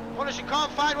 Punisher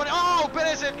can't find one. Oh,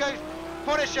 Blizzard goes.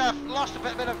 Punisher lost a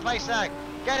bit of place there.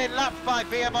 Getting lapped by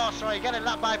BMR,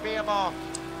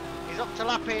 He's up to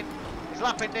lapping. He's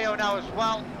lapping Neil now as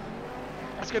well.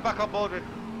 Let's go back on board with.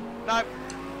 No.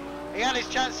 He had his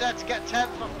chance there to get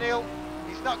 10th off Neil.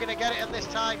 He's not going to get it at this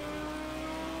time.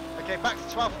 Okay, back to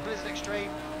 12th for Blizzard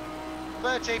Extreme.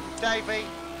 13th from Davey.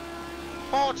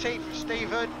 14th from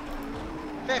Stephen.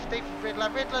 15th from Riddler.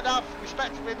 Riddler now,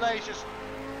 respect to Riddler, he's just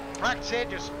practicing,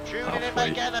 just tuning in,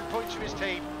 mate, getting them points to his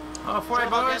team. Halfway,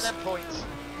 boys. Getting them points.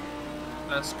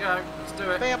 Let's go. Let's do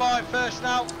it. BMI in 1st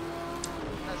now.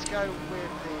 Let's go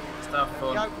with the... Stuff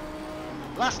fun.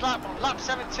 Last lap on lap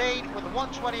 17 with the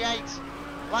 128.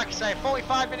 Like I say,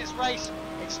 45 minutes race.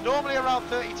 It's normally around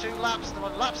 32 laps. They're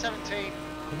on lap 17.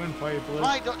 Come in, play blue.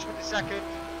 Flying Dutchman in 2nd.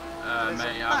 There's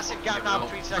a massive gap now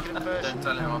between 2nd and 1st. Don't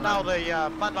tell anyone now the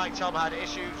ManLikeTom had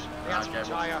issues. He had to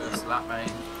retire. This lap,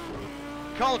 mate.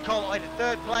 Cole in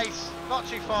 3rd place. Not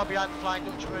too far behind the Flying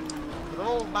Dutchman. They're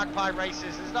all Magpie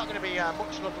races. There's not going to be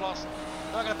much love lost.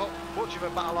 They're not going to put much of a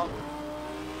battle on.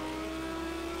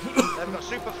 Then we've got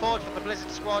Super Ford from the Blizzard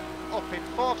squad up in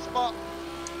 4th spot.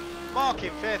 Mark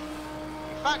in 5th.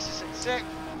 Faxis in 6th.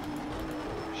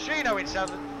 Sheeno in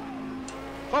 7th.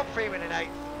 Bob Freeman in 8th.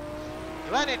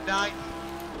 Glenn in 9th.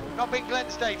 Not been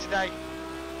Glenn's day today.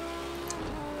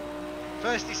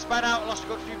 First he span out, lost a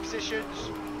good few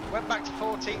positions. Went back to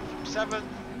 14th from 7th.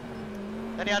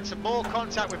 Then he had some more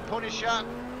contact with Punisher.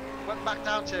 Went back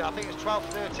down to, I think it was 12th,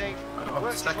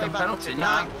 13th. Second penalty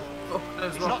now.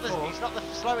 He's not the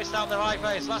slowest out there either.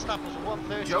 His last lap was a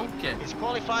 1:30. Joking. His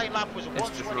qualifying lap was a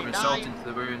 1:29. Into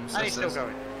the wounds, and he's still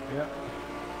going. Yeah.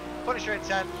 Punisher in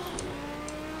 10th.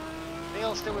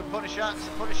 Neil still with Punisher.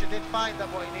 So Punisher did find that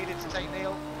what he needed to take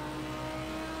Neil.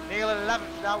 Neil in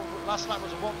 11th now. Last lap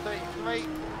was a 1:33.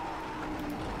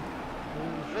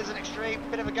 Blizzard Extreme,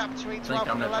 bit of a gap between 12th and 11th. I think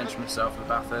I'm going to pinch myself with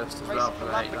Bathurst as well for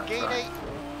the Lamborghini.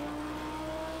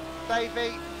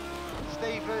 Davey,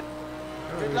 Stephen,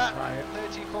 good luck.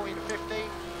 13, 14 and 15.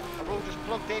 And we're all just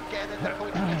plugged in, getting in the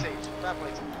points for the teams. Fair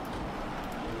play to them.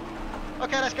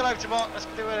 Okay, let's go over to Mark. Let's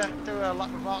do a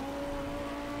lap with Mark.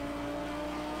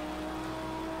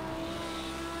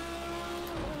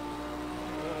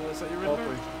 Is that your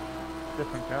river?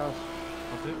 Different cars.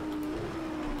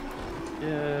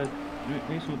 Yeah,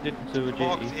 need some different to a GT3.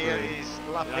 Mark here is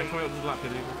lapping. Yeah, I come out with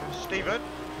lapping you. Stephen.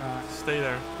 Stay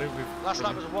there. Last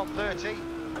lap was a 1:30.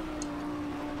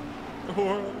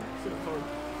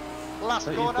 Last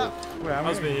corner. That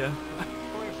was me, yeah.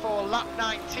 Going for lap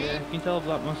 19. Yeah, you can tell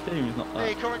that my steering is not that.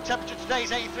 The current temperature today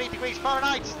is 83 degrees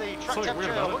Fahrenheit. The track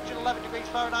temperature 111 degrees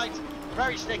Fahrenheit.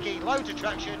 Very sticky, loads of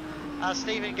traction. As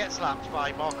Stephen gets lapped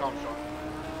by Mark Armstrong.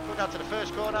 Go down to the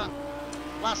first corner.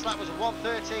 Last lap was a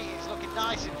 1:30. He's looking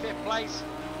nice in 5th place.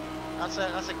 That's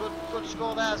a good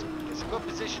score there. It's a good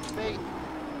position to be.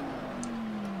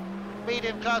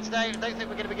 Medium clouds today. I don't think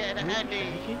we're going to be getting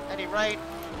any rain.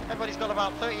 Everybody's got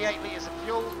about 38 litres of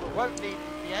fuel. There won't be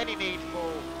any need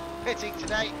for pitting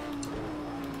today.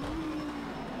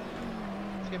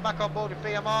 Let's get back on board with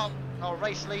BMR, our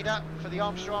race leader for the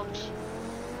Armstrongs.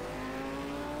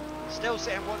 Still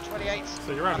sitting 128.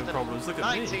 So you're having problems. Look at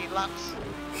 19 me. laps.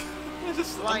 I'm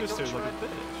just doing like a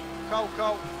bitch.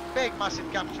 Cole, big massive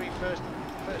gap between first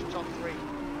top 3.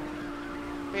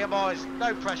 BMR is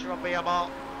no pressure on BMR.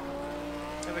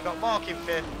 Then we've got Mark in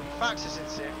 5th, Faxus in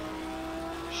 6th,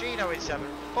 Shino in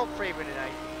 7th, Bob Freeman in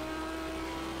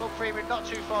 8th. Bob Freeman not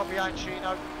too far behind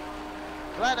Shino.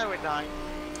 Gleno in 9th.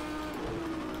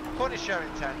 Punisher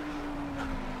in 10th.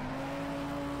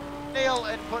 Neil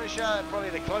and Punisher probably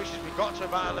the closest we've got to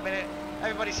about at the minute.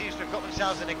 Everybody seems to have got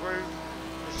themselves in a groove.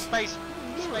 There's space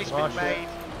been made.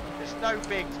 There's no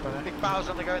big battles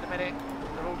on the go at the minute.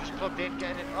 They're all just plugged in,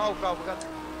 getting in. Oh god,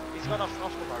 he's gone off the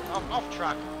road, off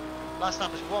track. Last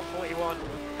time was 1:41.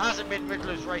 Hasn't been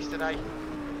Riddler's race today.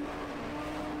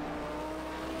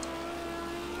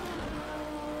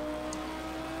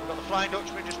 We've got the Flying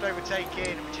Dutchman just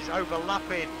overtaking, which is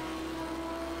overlapping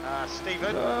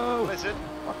Stephen Blizzard.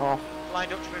 Flying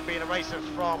Dutchman being a racer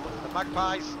from the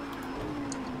Magpies.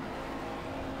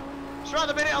 So at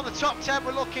the minute on the top 10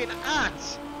 we're looking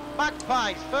at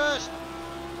Magpies first,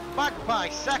 Magpie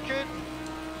second,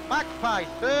 Magpie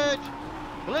third,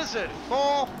 Blizzard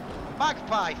 4th,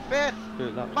 Magpie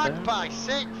 5th, Magpie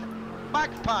 6th,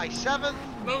 Magpie 7th,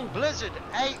 Blizzard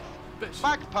 8th,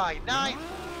 Magpie 9th,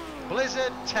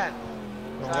 Blizzard 10th.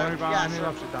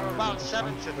 So about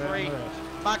 7 to 3.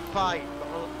 Magpie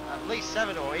got at least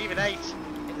 7 or even 8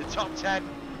 in the top 10.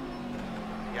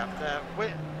 Yeah,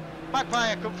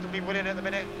 Magpie are comfortably winning at the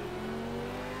minute.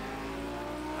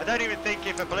 I don't even think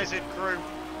if a Blizzard crew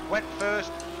went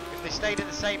first, if they stayed in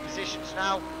the same positions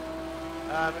now,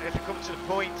 if it comes to the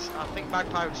points, I think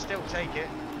Magpie would still take it.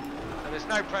 And there's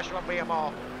no pressure on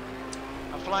BMR.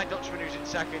 And Flying Dutchman, who's in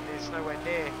second, is nowhere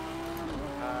near.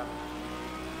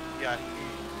 Yeah,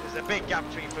 there's a big gap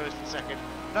between first and second.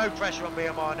 No pressure on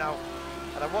BMR now.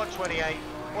 And at 128,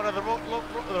 one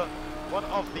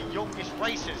of the youngest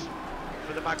racers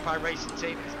for the Magpie racing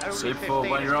team. It's only 15.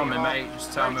 When you're on me, mate,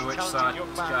 just tell me which side to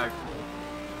go.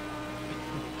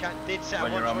 Did set a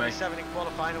 127 in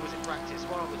qualifying, or was it practice?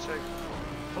 One of the two.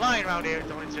 Flying around here at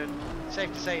Donington.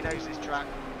 Safe to say he knows this track.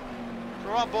 So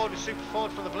we're on board with Super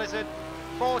Ford for the Blizzard.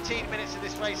 14 minutes of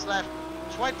this race left.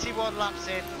 21 laps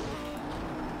in.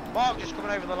 Mark just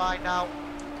coming over the line now.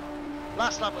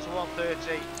 Last lap was a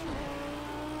 1:30.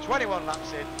 21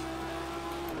 laps in.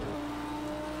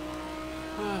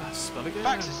 Spell again.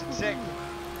 Faxus in 6th.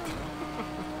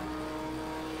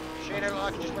 Shane looked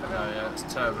like he just went a bit. Oh yeah, it's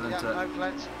terrible, isn't it? No,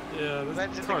 Glenn's. Yeah,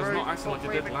 the car's not acting like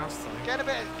it did last time.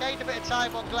 Gained a bit of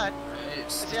time on Glenn.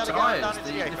 It's tyres.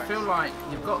 You feel like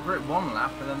you've got grip one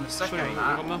lap and then the second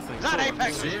lap. Got nothing. Is that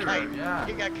Apex or chicane? Yeah. I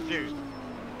keep getting confused.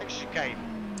 I think chicane.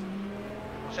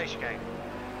 I'll say chicane.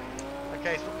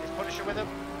 Okay, is Punisher with him?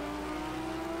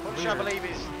 Punisher, I believe,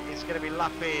 is going to be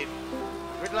lapping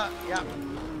Riddler. Yeah.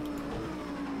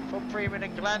 Fun Freeman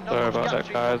and Glenn. Sorry about that,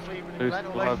 guys.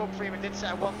 Although Fun Freeman did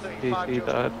set at 1:35,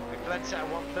 and Glenn set at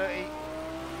 1:30.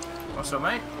 What's up,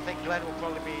 mate? I think Glenn will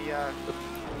probably be. The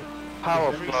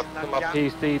power plug to my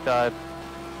PC died.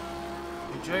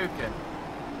 You're joking?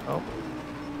 Oh.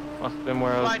 Must have been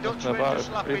where I was Flying talking Dutchman about just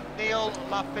it. lapping Neil,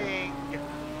 lapping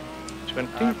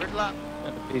 20. Ridlap.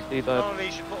 And the PC None died. of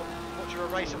these should put much of a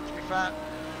race up, to be fair.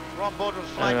 We're on board with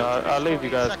Flying Anyway, Dutchman. I'll leave you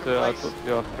guys to it. I'll place. talk to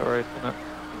you after the race, innit?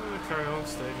 Carry on,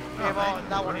 stay.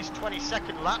 That one is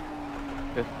 22nd lap.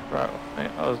 Fifth right,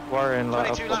 mate. I was worrying like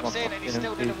 22 I've got laps my in and he's fucking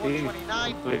still doing a PC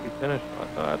 129. completely finished.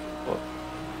 Like I had to put.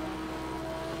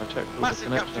 I checked all Massive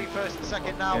the gap between connections. first and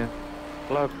second now. Yeah.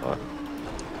 Blood, like.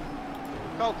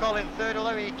 Cole Collin third,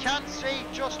 although you can see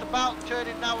just about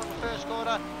turning now in the first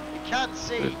corner. You can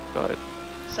see Got it.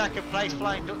 second place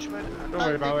Flying Dutchman. Don't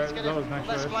worry about it. That was nice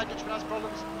Unless race. Flying Dutchman has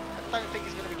problems, I don't think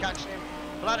he's going to be catching him.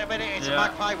 But at a minute, it's a Yeah.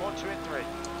 Magpie 1, 2 and 3.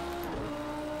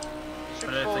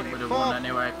 I don't think we'd have won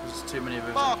anyway because too many of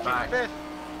us Mark are back. in 5th.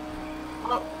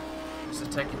 Oh, this is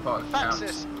taking part of the counts.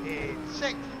 Faxis in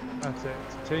 6th. That's it.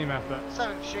 It's a team effort.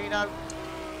 7th Shino.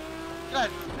 Glenn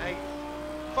 8th.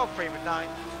 Bob Freeman 9th.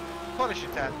 Punisher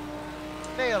 10th.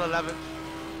 Neil 11th.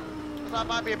 That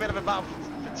might be a bit of a battle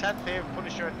for 10th here,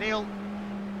 Punisher and Neil.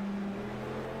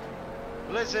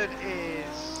 Blizzard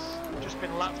is just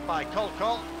been lapped by Cole.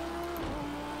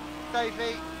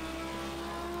 Davey.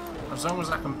 As long as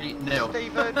I can beat Neil.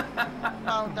 Stephen.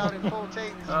 down in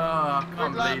 14th. Oh, I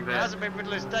can't Riddler. believe it. It hasn't been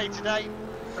Riddler's day today.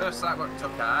 First lap got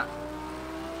took out.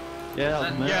 Yeah,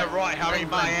 Then- Yeah, right, Harry, then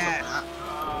my Glenn took ass. out.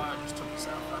 Oh, I just took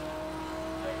myself out.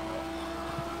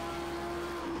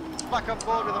 Back on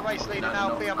board with the race leader No, now,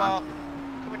 no, BMR.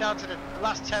 Coming down to the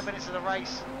last 10 minutes of the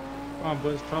race. Come on,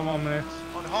 boys. 12 more minutes.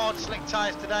 On hard, slick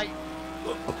tyres today.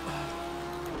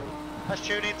 Let's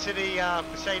tune into the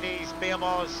Mercedes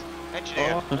BMR's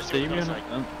engineer. Oh, I'm Let's see what he's Stevie,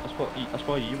 gonna say. that's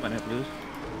why you went it, Blues.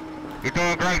 You're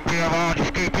doing great, PMR.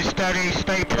 Just keep it steady,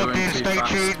 stay plugged in, stay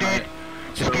tuned in.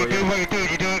 Just keep doing what you're doing.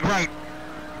 You're doing great.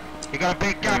 You got a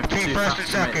big gap between first and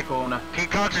second. Corner. Keep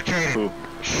concentrating.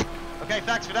 Okay,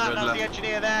 thanks for that. Good That was luck. the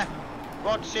engineer there.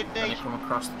 Ron Then Sydney you come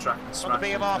across the track and on smash the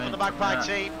BMR into from the me. Magpie Yeah.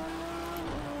 team.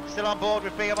 Still on board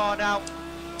with BMR now.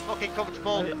 Looking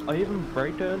comfortable. I even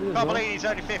braked earlier as Can't well. believe he's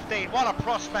only 15. What a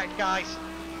prospect, guys.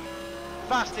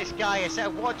 Fastest guy. He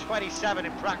set 127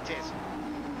 in practice.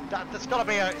 It's got to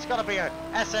be a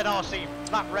SNRC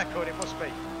lap record. It must be.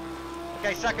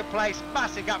 Okay, second place.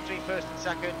 Massive gap between first and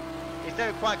second. He's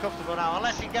doing quite comfortable now.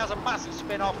 Unless he has a massive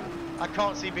spin off, I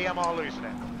can't see BMR losing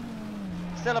it.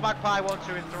 Still a Magpie 1,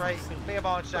 2 and 3.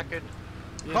 BMR in second.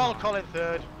 Cole Collin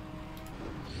third.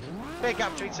 Big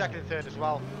gap between second and third as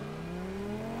well.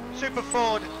 Super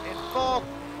Ford in fourth.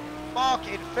 Mark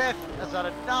in fifth. Has had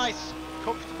a nice,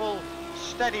 comfortable,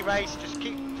 steady race. Just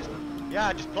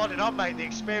plodding on, mate. The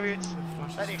experience,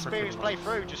 let the experience play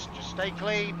through. Just stay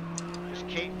clean. Just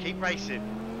keep racing.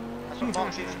 That's what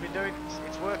Mark seems to be doing.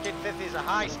 It's working. Fifth is a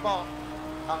high spot.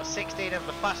 Out of 16 of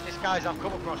the fastest guys I've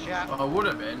come across yet. Well, I would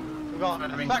have been. We've got I'd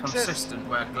have been Faxis consistent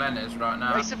where Glenn is right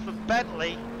now. racing for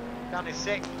Bentley down in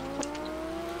sixth.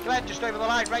 Glenn just over the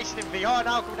line, racing in VR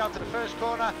now, coming down to the first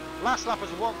corner. Last lap was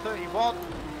a 1:31,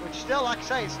 which still, like I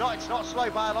say, it's not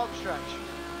slow by a long stretch.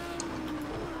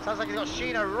 Sounds like he's got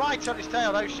Shino right on his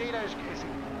tail though. Shino's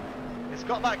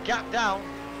got that gap down.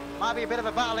 Might be a bit of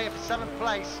a battle here for 7th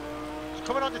place. It's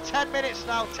coming on to 10 minutes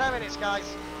now. 10 minutes, guys.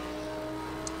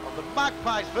 Of the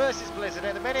Magpies versus Blizzard.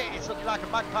 At the minute, it's looking like a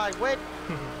Magpie win.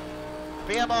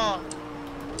 BMR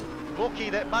lucky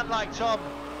that ManLikeTom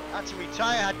had to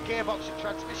retire, had gearbox and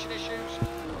transmission issues.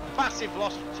 Massive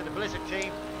loss to the Blizzard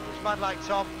team. It was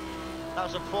ManLikeTom. That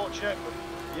was unfortunate, but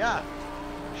yeah,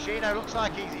 Shino looks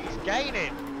like he's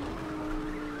gaining.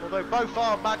 Although both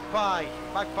are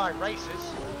Magpie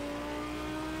racers.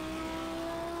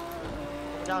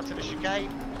 Coming down to the chicane.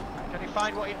 Can he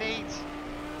find what he needs?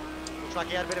 Looks like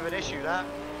he had a bit of an issue there.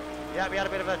 Yeah, he had a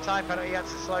bit of a time penalty, he had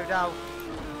to slow down.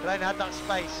 Glenn had that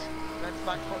space. Glenn's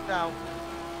back foot down.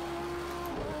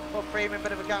 Bob Freeman,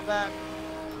 bit of a gap there.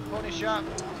 Punisher.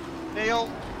 Neil,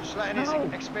 just letting his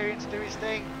experience do his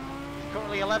thing. He's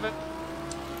currently 11th.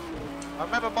 I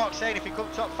remember Mark saying if he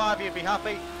comes top 5 he'd be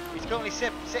happy. He's currently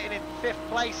sitting in 5th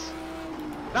place.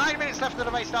 9 minutes left of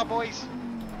the race now, boys.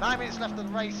 9 minutes left of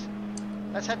the race.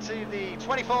 Let's head to the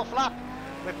 24th lap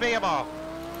with BMR.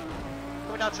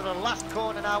 Coming down to the last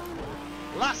corner now.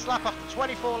 Last lap after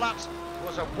 24 laps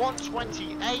was a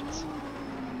 1:28.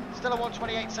 Still a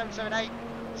 1:28.778.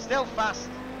 Still fast.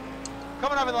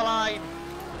 Coming over the line.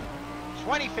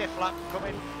 25th lap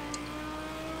coming.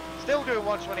 Still doing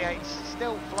 1:28.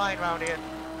 Still flying around here.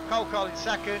 Cole in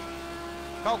second.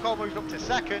 Cole moved up to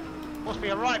second. Must be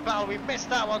a right battle. We've missed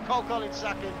that one. Cole in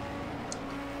second.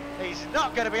 He's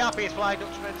not going to be happy as Flying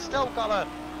Dutchman. Still got a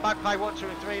Magpie 1, 2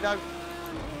 and 3 though.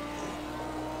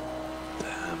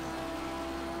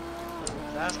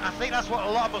 I think that's what a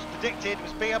lot of us predicted,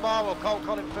 was BMR or Cole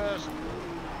Collin first.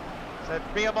 So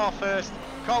BMR first,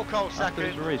 Cole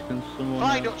second, race, can someone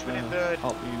Flying Dutchman in third,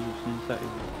 help you some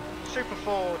settings? Super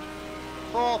Ford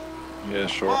fourth, Yeah,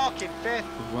 sure. Mark in fifth.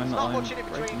 There's Not much in it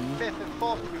between fifth and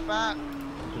fourth, to be fair.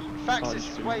 Faxis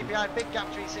is way behind, big gap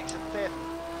between sixth and fifth.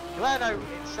 Gleno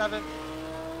in seventh.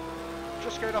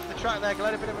 Just going off the track there,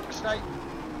 Glenn, a bit of a mistake.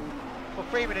 For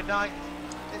Freeman in ninth.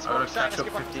 It's I would not have catch up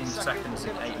 15 seconds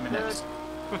in 8 minutes.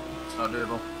 It's not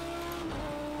doable.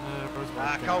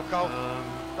 Cole.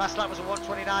 Last lap was a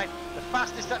 1:29. The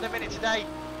fastest at the minute today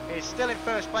is still in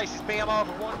first place. Is BMR of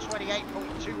a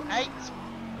 1:28.28.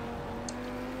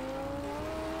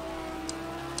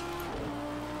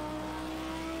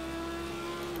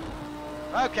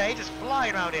 Okay, just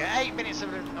flying around here. 8 minutes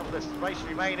of the race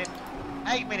remaining.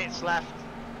 8 minutes left.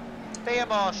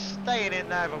 BMR staying in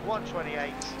there of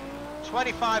 1:28.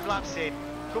 25 laps in.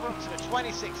 Coming up to the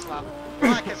 26th lap.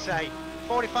 Like I say,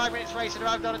 45 minutes racing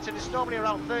around Donington. It's normally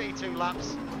around 32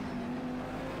 laps.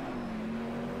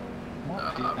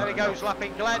 There he goes,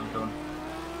 lapping Glenn.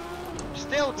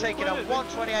 Still taking a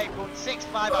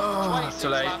 1:28.65 after 26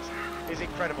 laps. Is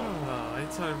incredible. Oh,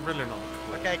 it's really not.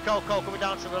 Okay, Cole coming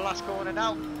down to the last corner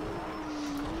now.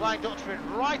 Flying Dutchman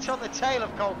right on the tail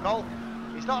of Cole.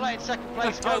 He's not letting second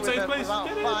place go without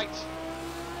a fight.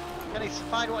 Can he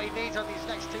find what he needs on these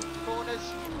next 2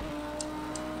 corners?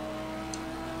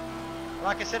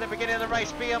 Like I said at the beginning of the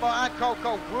race, BMR and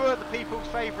Cole were the people's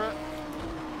favourite.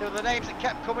 They were the names that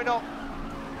kept coming up.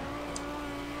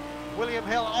 William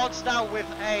Hill odds now with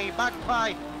a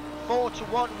Magpie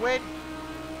 4-1 win.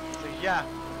 So yeah,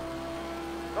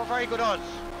 not very good odds.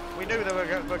 We knew they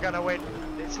were going to win.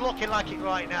 It's looking like it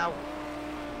right now.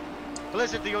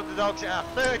 Blizzard the underdogs at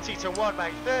 30-1,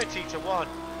 mate. 30-1.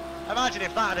 Imagine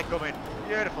if that had come in.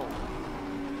 Beautiful.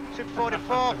 Super Ford in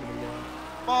fourth.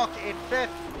 Mark in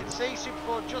fifth. You can see Super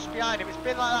Ford just behind him. It's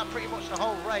been like that pretty much the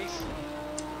whole race.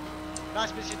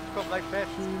 Nice position to come late fifth.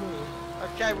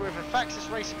 Okay, we're with Faxis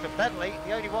racing for Bentley.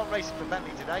 The only one racing for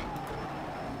Bentley today.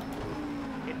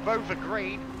 In Rover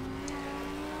Green.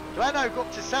 Gleno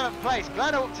up to 7th place.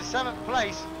 Gleno up to 7th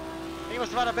place. He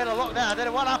must have had a bit of luck there. I don't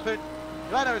know what happened.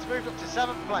 Gleno has moved up to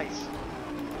 7th place.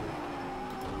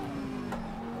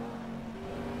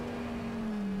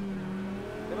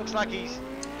 It looks like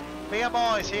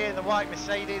BMR is here in the white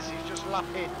Mercedes. He's just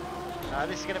lapping.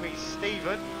 This is going to be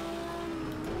Stephen.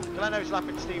 Gleno's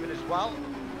lapping Stephen as well.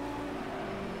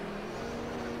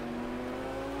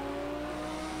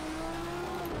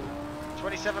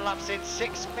 .27 laps in,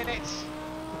 6 minutes.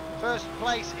 First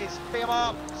place is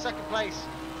BMR. Second place,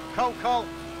 Cole.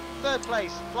 Third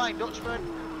place, Flying Dutchman.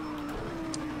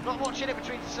 Not much in it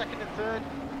between second and third.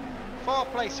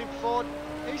 Fourth place, Super Ford.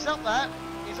 He's up there.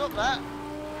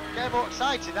 Getting more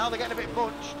excited now. They're getting a bit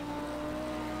bunched.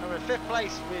 And we're in fifth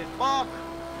place with Mark.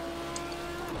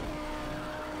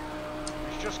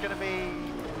 It's just going to be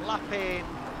lapping.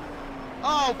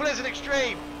 Oh, Blizzard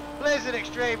Extreme.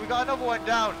 We've got another one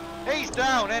down. He's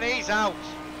down and he's out.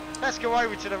 Let's go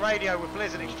over to the radio with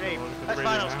Blizzard Extreme. Let's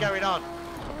find out what's going on.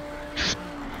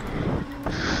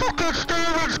 Fucking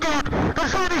Steven's gone!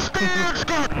 There's only Steven's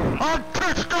gone! I'm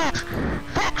pissed off!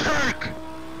 Fuck's sake!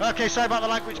 Okay, sorry about the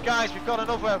language, guys. We've got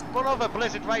another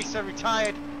Blizzard racer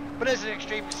retired. Blizzard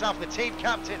Extreme himself, the team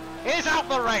captain, is out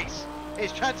the race.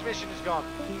 His transmission is gone.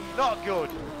 Not good.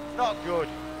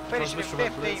 Finishing in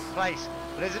 15th place,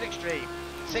 Blizzard Extreme.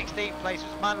 16th place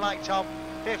was ManLikeTom.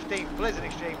 15th, Blizzard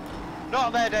Extreme.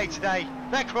 Not their day today.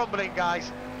 They're crumbling,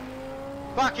 guys.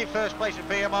 Back in first place with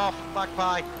BMR from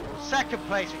Magpie. Second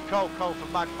place with Cole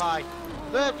from Magpie.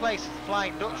 Third place is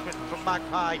Flying Dutchman from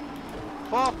Magpie.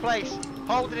 Fourth place,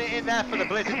 holding it in there for the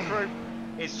Blizzard crew,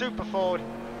 is Super Ford.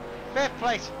 Fifth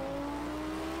place,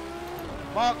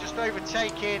 Mark just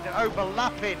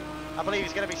overlapping. I believe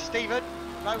it's going to be Stephen.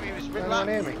 No, he was with lap.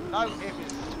 No, it was.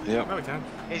 Yeah. No, we can.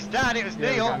 His dad, it was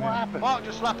Neil. Mark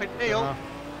just lapping Neil.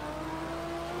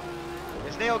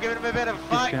 Is Neil giving him a bit of a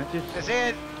fight? Is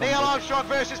here Neil Armstrong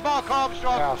versus Mark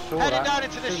Armstrong. Heading down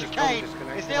into the chicane.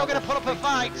 Is Neil going to put up a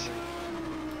fight?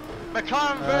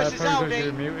 McLaren versus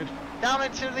Audi. Down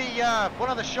into the one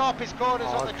of the sharpest corners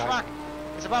on the track.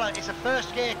 It's a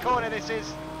first gear corner. This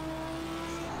is.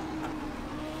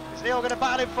 Is Neil going to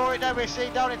battle him for it? Now we see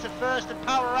down into first and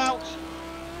power out.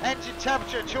 Engine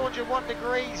temperature 201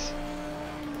 degrees.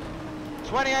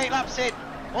 28 laps in.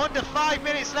 Under 5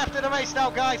 minutes left of the race now,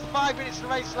 guys. 5 minutes of the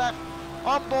race left.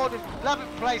 On board with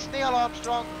 11th place, Neil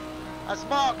Armstrong. As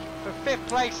Mark for 5th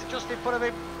place, just in front of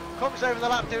him, comes over the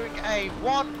lap doing a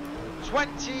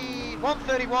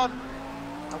 1:31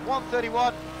 and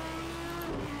 1:31.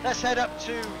 Let's head up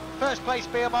to first place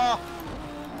BMR.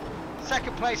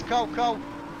 Second place Cole.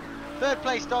 Third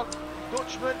place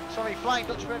Flying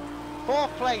Dutchman.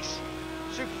 4th place,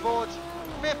 Super Fords.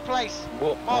 5th place,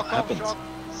 Mark Armstrong.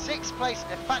 6th place,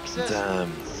 Efaxus.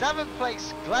 7th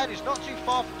place, Glenn, who's not too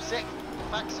far from 6th,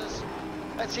 Efaxus.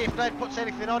 Let's see if Glenn puts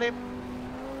anything on him.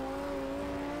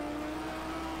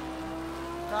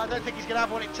 No, I don't think he's going to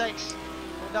have what it takes.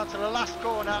 Going down to the last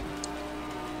corner.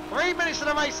 3 minutes of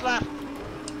the race left.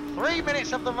 3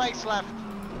 minutes of the race left.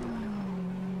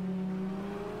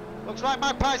 Looks like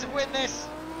Magpies have won this.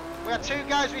 We had 2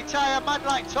 guys retire.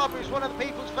 ManLikeTom, who's one of the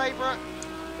people's favourite,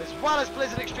 as well as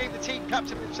Blizzard Extreme, the team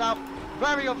captain himself.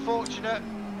 Very unfortunate.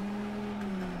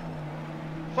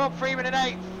 Bob Freeman in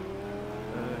 8th.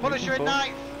 Punisher in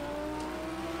 9th.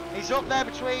 He's up there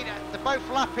between, they're both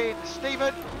lapping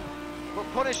Stephen, but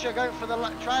Punisher going for the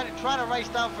trying to race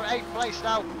down for 8th place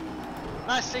now.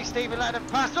 Nice to see Stephen letting him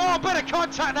pass. Oh, a bit of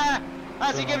contact there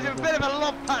as he gives him a bit of a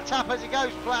lump pat tap as he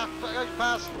goes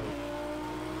past.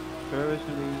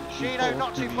 Shino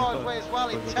not too far away as well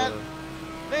in 10th.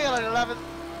 Neil in 11th.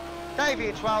 Davey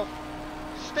in 12th.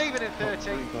 Stephen in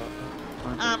 13th.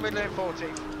 And Ridley in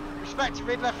 14th. Respect to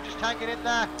Ridley for just hanging in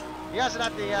there. He hasn't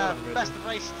had the best of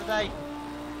races today.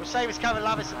 But same as Kevin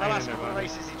Lavis in the last couple of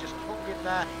races, he just hung in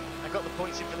there and got the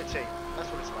points in for the team. That's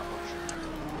what it's about,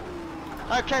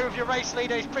 boys. Okay, with your race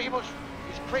leader, he's pretty much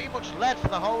led for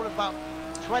the whole of about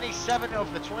 27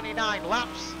 of the 29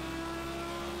 laps.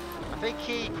 I think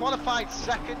he qualified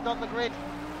 2nd on the grid.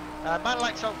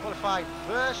 ManLikeTom qualified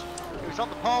 1st. He was on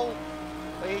the pole,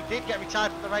 but he did get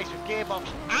retired from the race with gearbox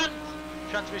and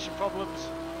transmission problems.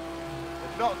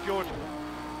 But not good.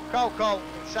 Cole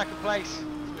in 2nd place.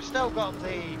 We've still got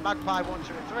the Magpie 1,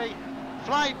 2 and 3.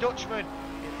 Flying Dutchman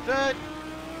in 3rd.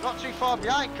 Not too far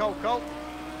behind Cole.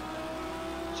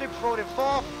 Super Ford in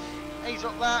 4th. He's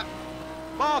up there.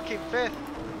 Mark in 5th.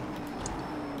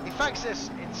 Efaxus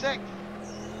in 6th.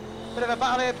 Bit of a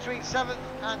battle here between 7th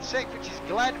and 6th, which is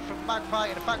Glenn from Magpie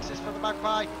and Efaxus from the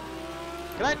Magpie.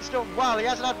 Glenn's done well, he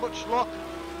hasn't had much luck.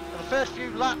 In the first few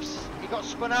laps, he got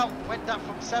spun out, went down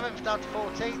from 7th down to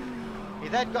 14th. He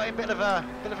then got in a bit of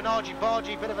an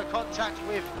argy-bargy, bit of a contact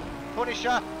with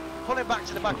Punisher, pulling back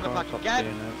to the back of the pack again.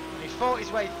 And he fought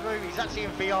his way through, he's actually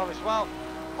in VR as well.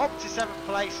 Up to 7th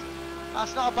place.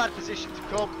 That's not a bad position to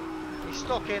come. He's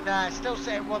stuck in there, still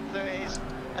sitting 130s.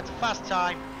 That's a fast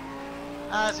time.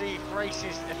 As he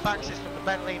races Efaxus from the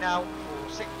Bentley now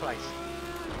for 6th place.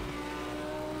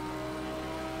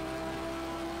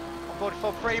 On board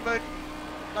for Freeman.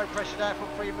 No pressure there for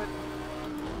Freeman.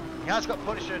 He has got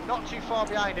Punisher not too far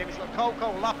behind him. He's got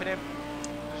Cole lapping him.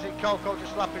 You see Cole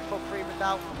just lapping for Freeman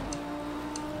now.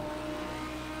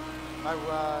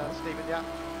 No, Stephen, yeah.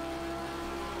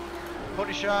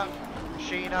 Punisher,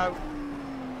 Shino,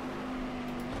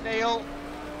 Neil.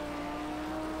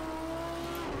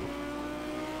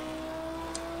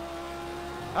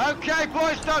 Okay,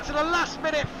 boys, down to the last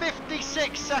minute,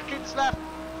 56 seconds left.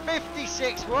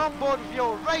 56, we're on board with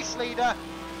your race leader,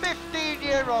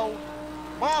 15-year-old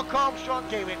Mark Armstrong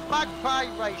doing Magpie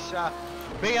Racer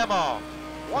BMR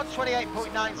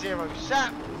 128.90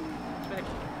 set.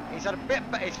 He's had a bit,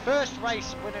 his first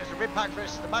race when it was a Rim Pack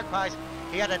versus the Magpies,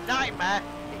 he had a nightmare.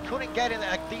 He couldn't get in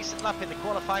a decent lap in the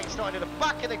qualifying. He started at the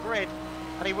back of the grid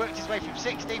and he worked his way from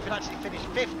 16th and actually finished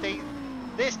 15th.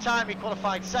 This time he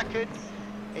qualified 2nd.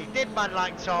 He did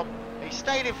ManLikeTom. He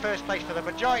stayed in 1st place for the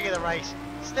majority of the race.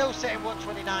 Still sitting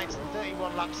 129s and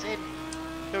 31 laps in.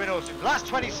 Doing awesome. Last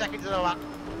 20 seconds of the lap.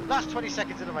 Last 20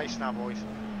 seconds of the race now, boys.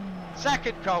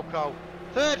 2nd, Coco.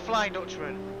 3rd, Flying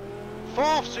Dutchman.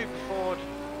 4th, Super Ford.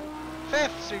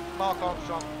 5th, Super Mark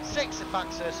Armstrong. 6th,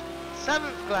 Efaxus.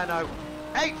 7th, Gleno.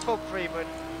 8th, Bob Freeman.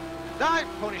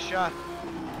 9th, Punisher.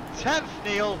 10th,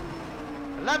 Neil.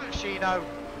 11th, Shino.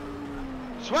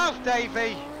 12th,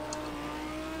 Davey.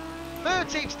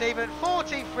 13th, Stephen.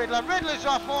 14th, Riddler. Riddler's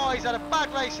off. Oh, he's had a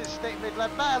bad race this Riddler.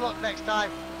 Better luck next time.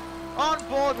 On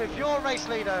board with your race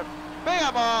leader,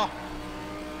 BMR.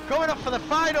 Coming up for the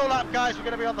final lap, guys. We're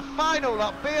going to be on the final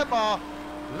lap. BMR,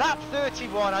 lap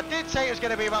 31. I did say it was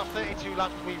going to be about 32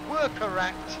 laps. We were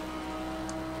correct.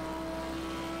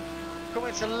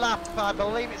 Coming to lap, I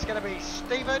believe it's going to be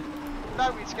Stephen.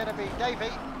 No, it's going to be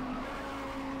Davey.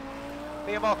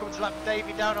 BMR coming to lap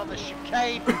Davey down on the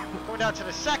chicane. Coming down to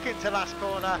the 2nd to last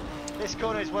corner. This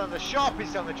corner is one of the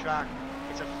sharpest on the track.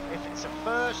 If it's a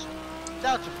first,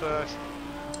 down to 1st.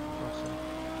 Awesome.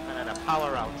 And then a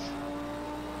power out.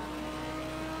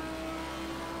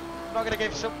 I'm not going to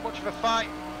give so much of a fight,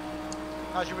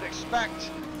 as you would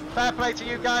expect. Fair play to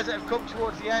you guys that have come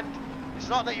towards the end. It's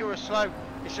not that you were slow,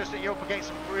 it's just that you're up against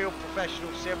some real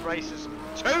professional sim racers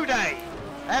today.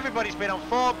 Everybody's been on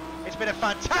form. It's been a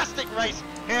fantastic race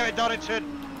here at Donington.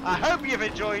 I hope you've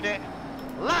enjoyed it.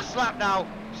 Last lap now,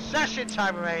 session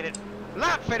time remaining.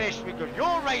 Lap finish, we got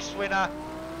your race winner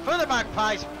for the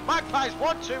Magpies. Magpies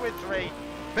 1, 2 and 3.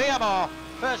 BMR,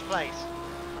 first place.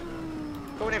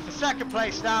 Going in for second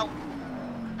place now.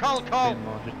 Cole.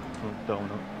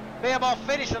 BMR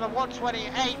finished on a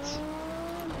 128.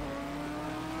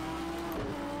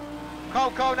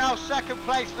 Cole now second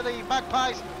place for the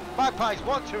Magpies. Magpies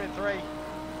 1, 2 and 3.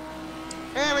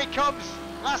 Here he comes.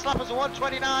 Last lap was a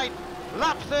 129.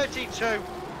 Lap 32.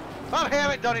 From here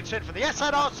at Donington for the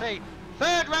SNRC.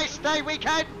 Third race day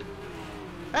weekend.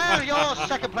 There your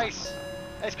second place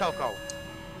is Cole.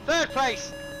 Third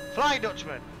place, Flying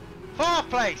Dutchman. Fourth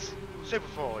place, Super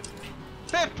Forward.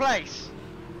 Fifth place,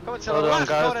 coming to the last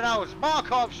corner now,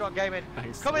 Mark Armstrong Gaming.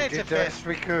 Coming into fifth.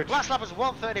 Last lap was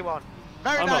 131.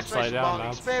 Very nice race from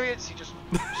Mark. Experience, he just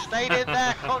stayed in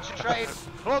there, concentrated,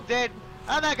 plugged in,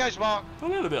 and there goes Mark. A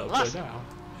little bit upside down.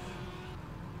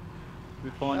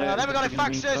 Then we've got a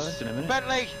Faxers,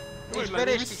 Bentley.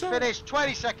 He's finished,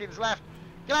 20 seconds left.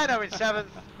 Gleno in 7th,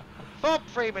 Bob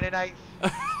Freeman in 8th,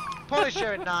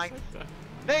 Punisher in 9th,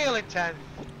 Neil in 10th,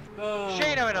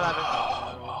 Sheeno in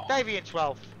 11th, Davey in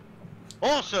 12th.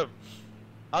 Awesome!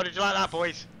 How did you like that,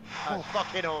 boys? That was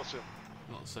fucking awesome.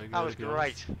 Not so good. That was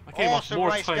great. I came off Awesome more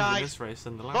race, time in guys. this race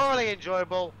than the last. Thoroughly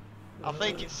enjoyable. I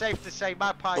think it's safe to say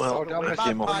Magpies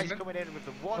Magpies coming in with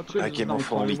the 1, 2, I came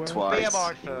off only twice,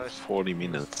 BMR first. 40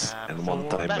 minutes, and one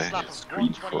time I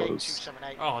screen froze.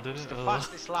 Oh, did it? The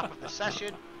fastest lap of the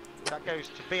session. That goes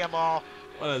to BMR. Well,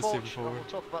 that's Super We'll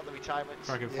talk about the retirements.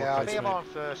 Yeah, BMR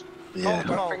first. Yeah.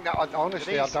 I think that,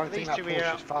 honestly, I don't think that two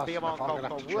Porsche is fast BMR enough. I'm going to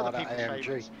have to were try the that people's AMG.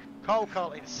 favourites.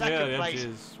 Cole in second place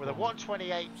with a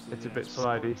 128. It's a bit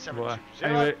slidey. But 720.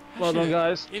 anyway, well done,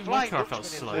 guys. Even my car felt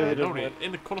slow.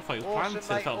 In the qualifying, it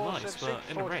felt nice, but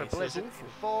in the race, it was awful.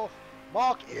 Fourth.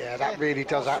 Mark, Yeah, that really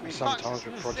does happen sometimes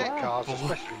with project cars,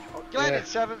 especially. Glenn Yeah. in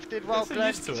 7th did well. So Glenn,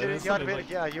 used to it, considering it's you had a something bit,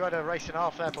 yeah, you had a race and a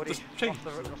half there, buddy. Just Off changed.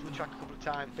 the track a couple of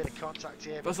times, bit of contact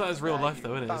here. That's like real life,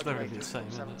 though, isn't it? It's Bad never race, been the same,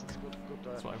 isn't it? Good,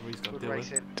 That's what everybody's got to good deal with.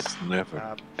 racing. It's never,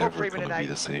 Bob ever Freeman in gonna be 8th.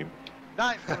 the same.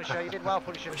 9th Punisher, you did well,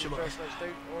 Punisher was your first race,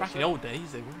 dude. Back in the old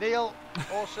days, they were. Neil,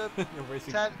 awesome. You're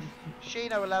racing. 10th,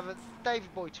 Sheeno 11th,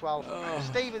 David Boy 12th, Oh,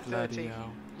 Stephen bloody 13th,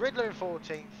 hell. Riddler in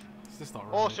 14th. It's just not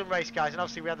right. Awesome race, guys, and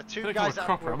obviously we had the two Could've guys gone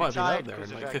that with were Cropper, I might have retired been out there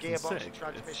because in of like 5th and gearbox 6th, and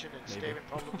transmission and maybe. steering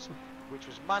problems, which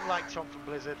was ManLikeTom from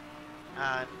Blizzard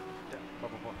and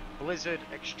Blizzard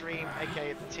Extreme,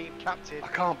 aka the team captain. I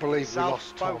can't believe we South,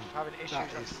 lost Tom. both having issues That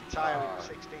after is- the tyre in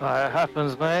 16. It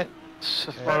happens, mate. It's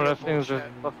just one of the things with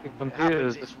fucking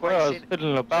computers. It's It's where I was racing.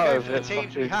 fiddling So about go with for the it,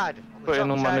 teams we fucking had on the putting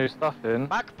top all my 10. new stuff in, and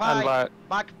Magpie, like,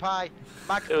 Magpie,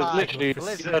 Magpie, it was literally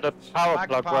just, you know, the power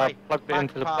plug where I plugged it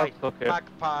into the plug socket.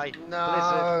 Magpie,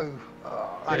 No.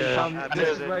 And this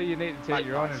is where you need to take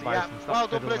your own advice and well stop done,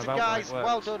 fiddling Blizzard about guys. what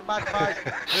Well works. done, Magpies.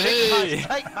 Hey.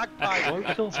 Take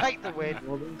Magpies. Take the win.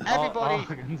 Everybody All I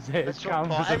can say that is took calm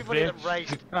part, as a everybody that bitch.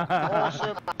 raced,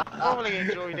 awesome. Thoroughly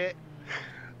enjoyed it.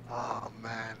 Oh,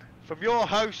 man. From your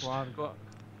host, Well, I've got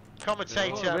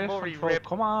commentator race Murray control, Ribb.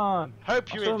 come on.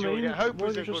 Hope you That's what I enjoyed mean. it. Hope it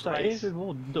was a What did you good say? race. We've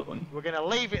all done. We're going to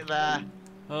leave it there.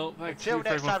 Well, thanks Until you for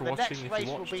next everyone time, for the watching. next If race you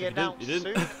will watched, be if you announced didn't,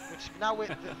 soon, which now with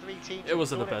the 3 teams. It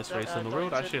wasn't the done best at, race in the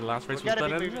world. Donington. Actually, the last race We're was going to better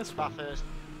be than moving this to one. Bathurst.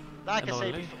 Like I said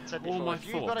Annoyingly, before, all my if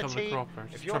you've fault got a coming team, proper.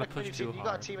 if Just you're trying in to a push community, too you've got a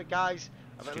hard. team of guys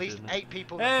of at Stupid, least isn't it? 8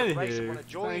 people that can race and want Anywho, to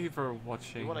join, thank you for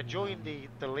watching. you want to join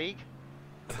the league,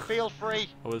 feel free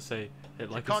I would say hit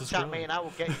to like and contact subscribe. me and I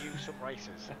will get you some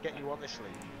races, get you on this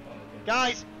league.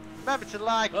 Guys, remember to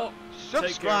like, Well,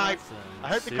 subscribe. take care, I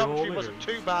hope the see you all commentary later. wasn't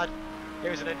too bad. It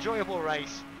was an enjoyable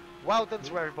race. Well done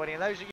to everybody, and those of you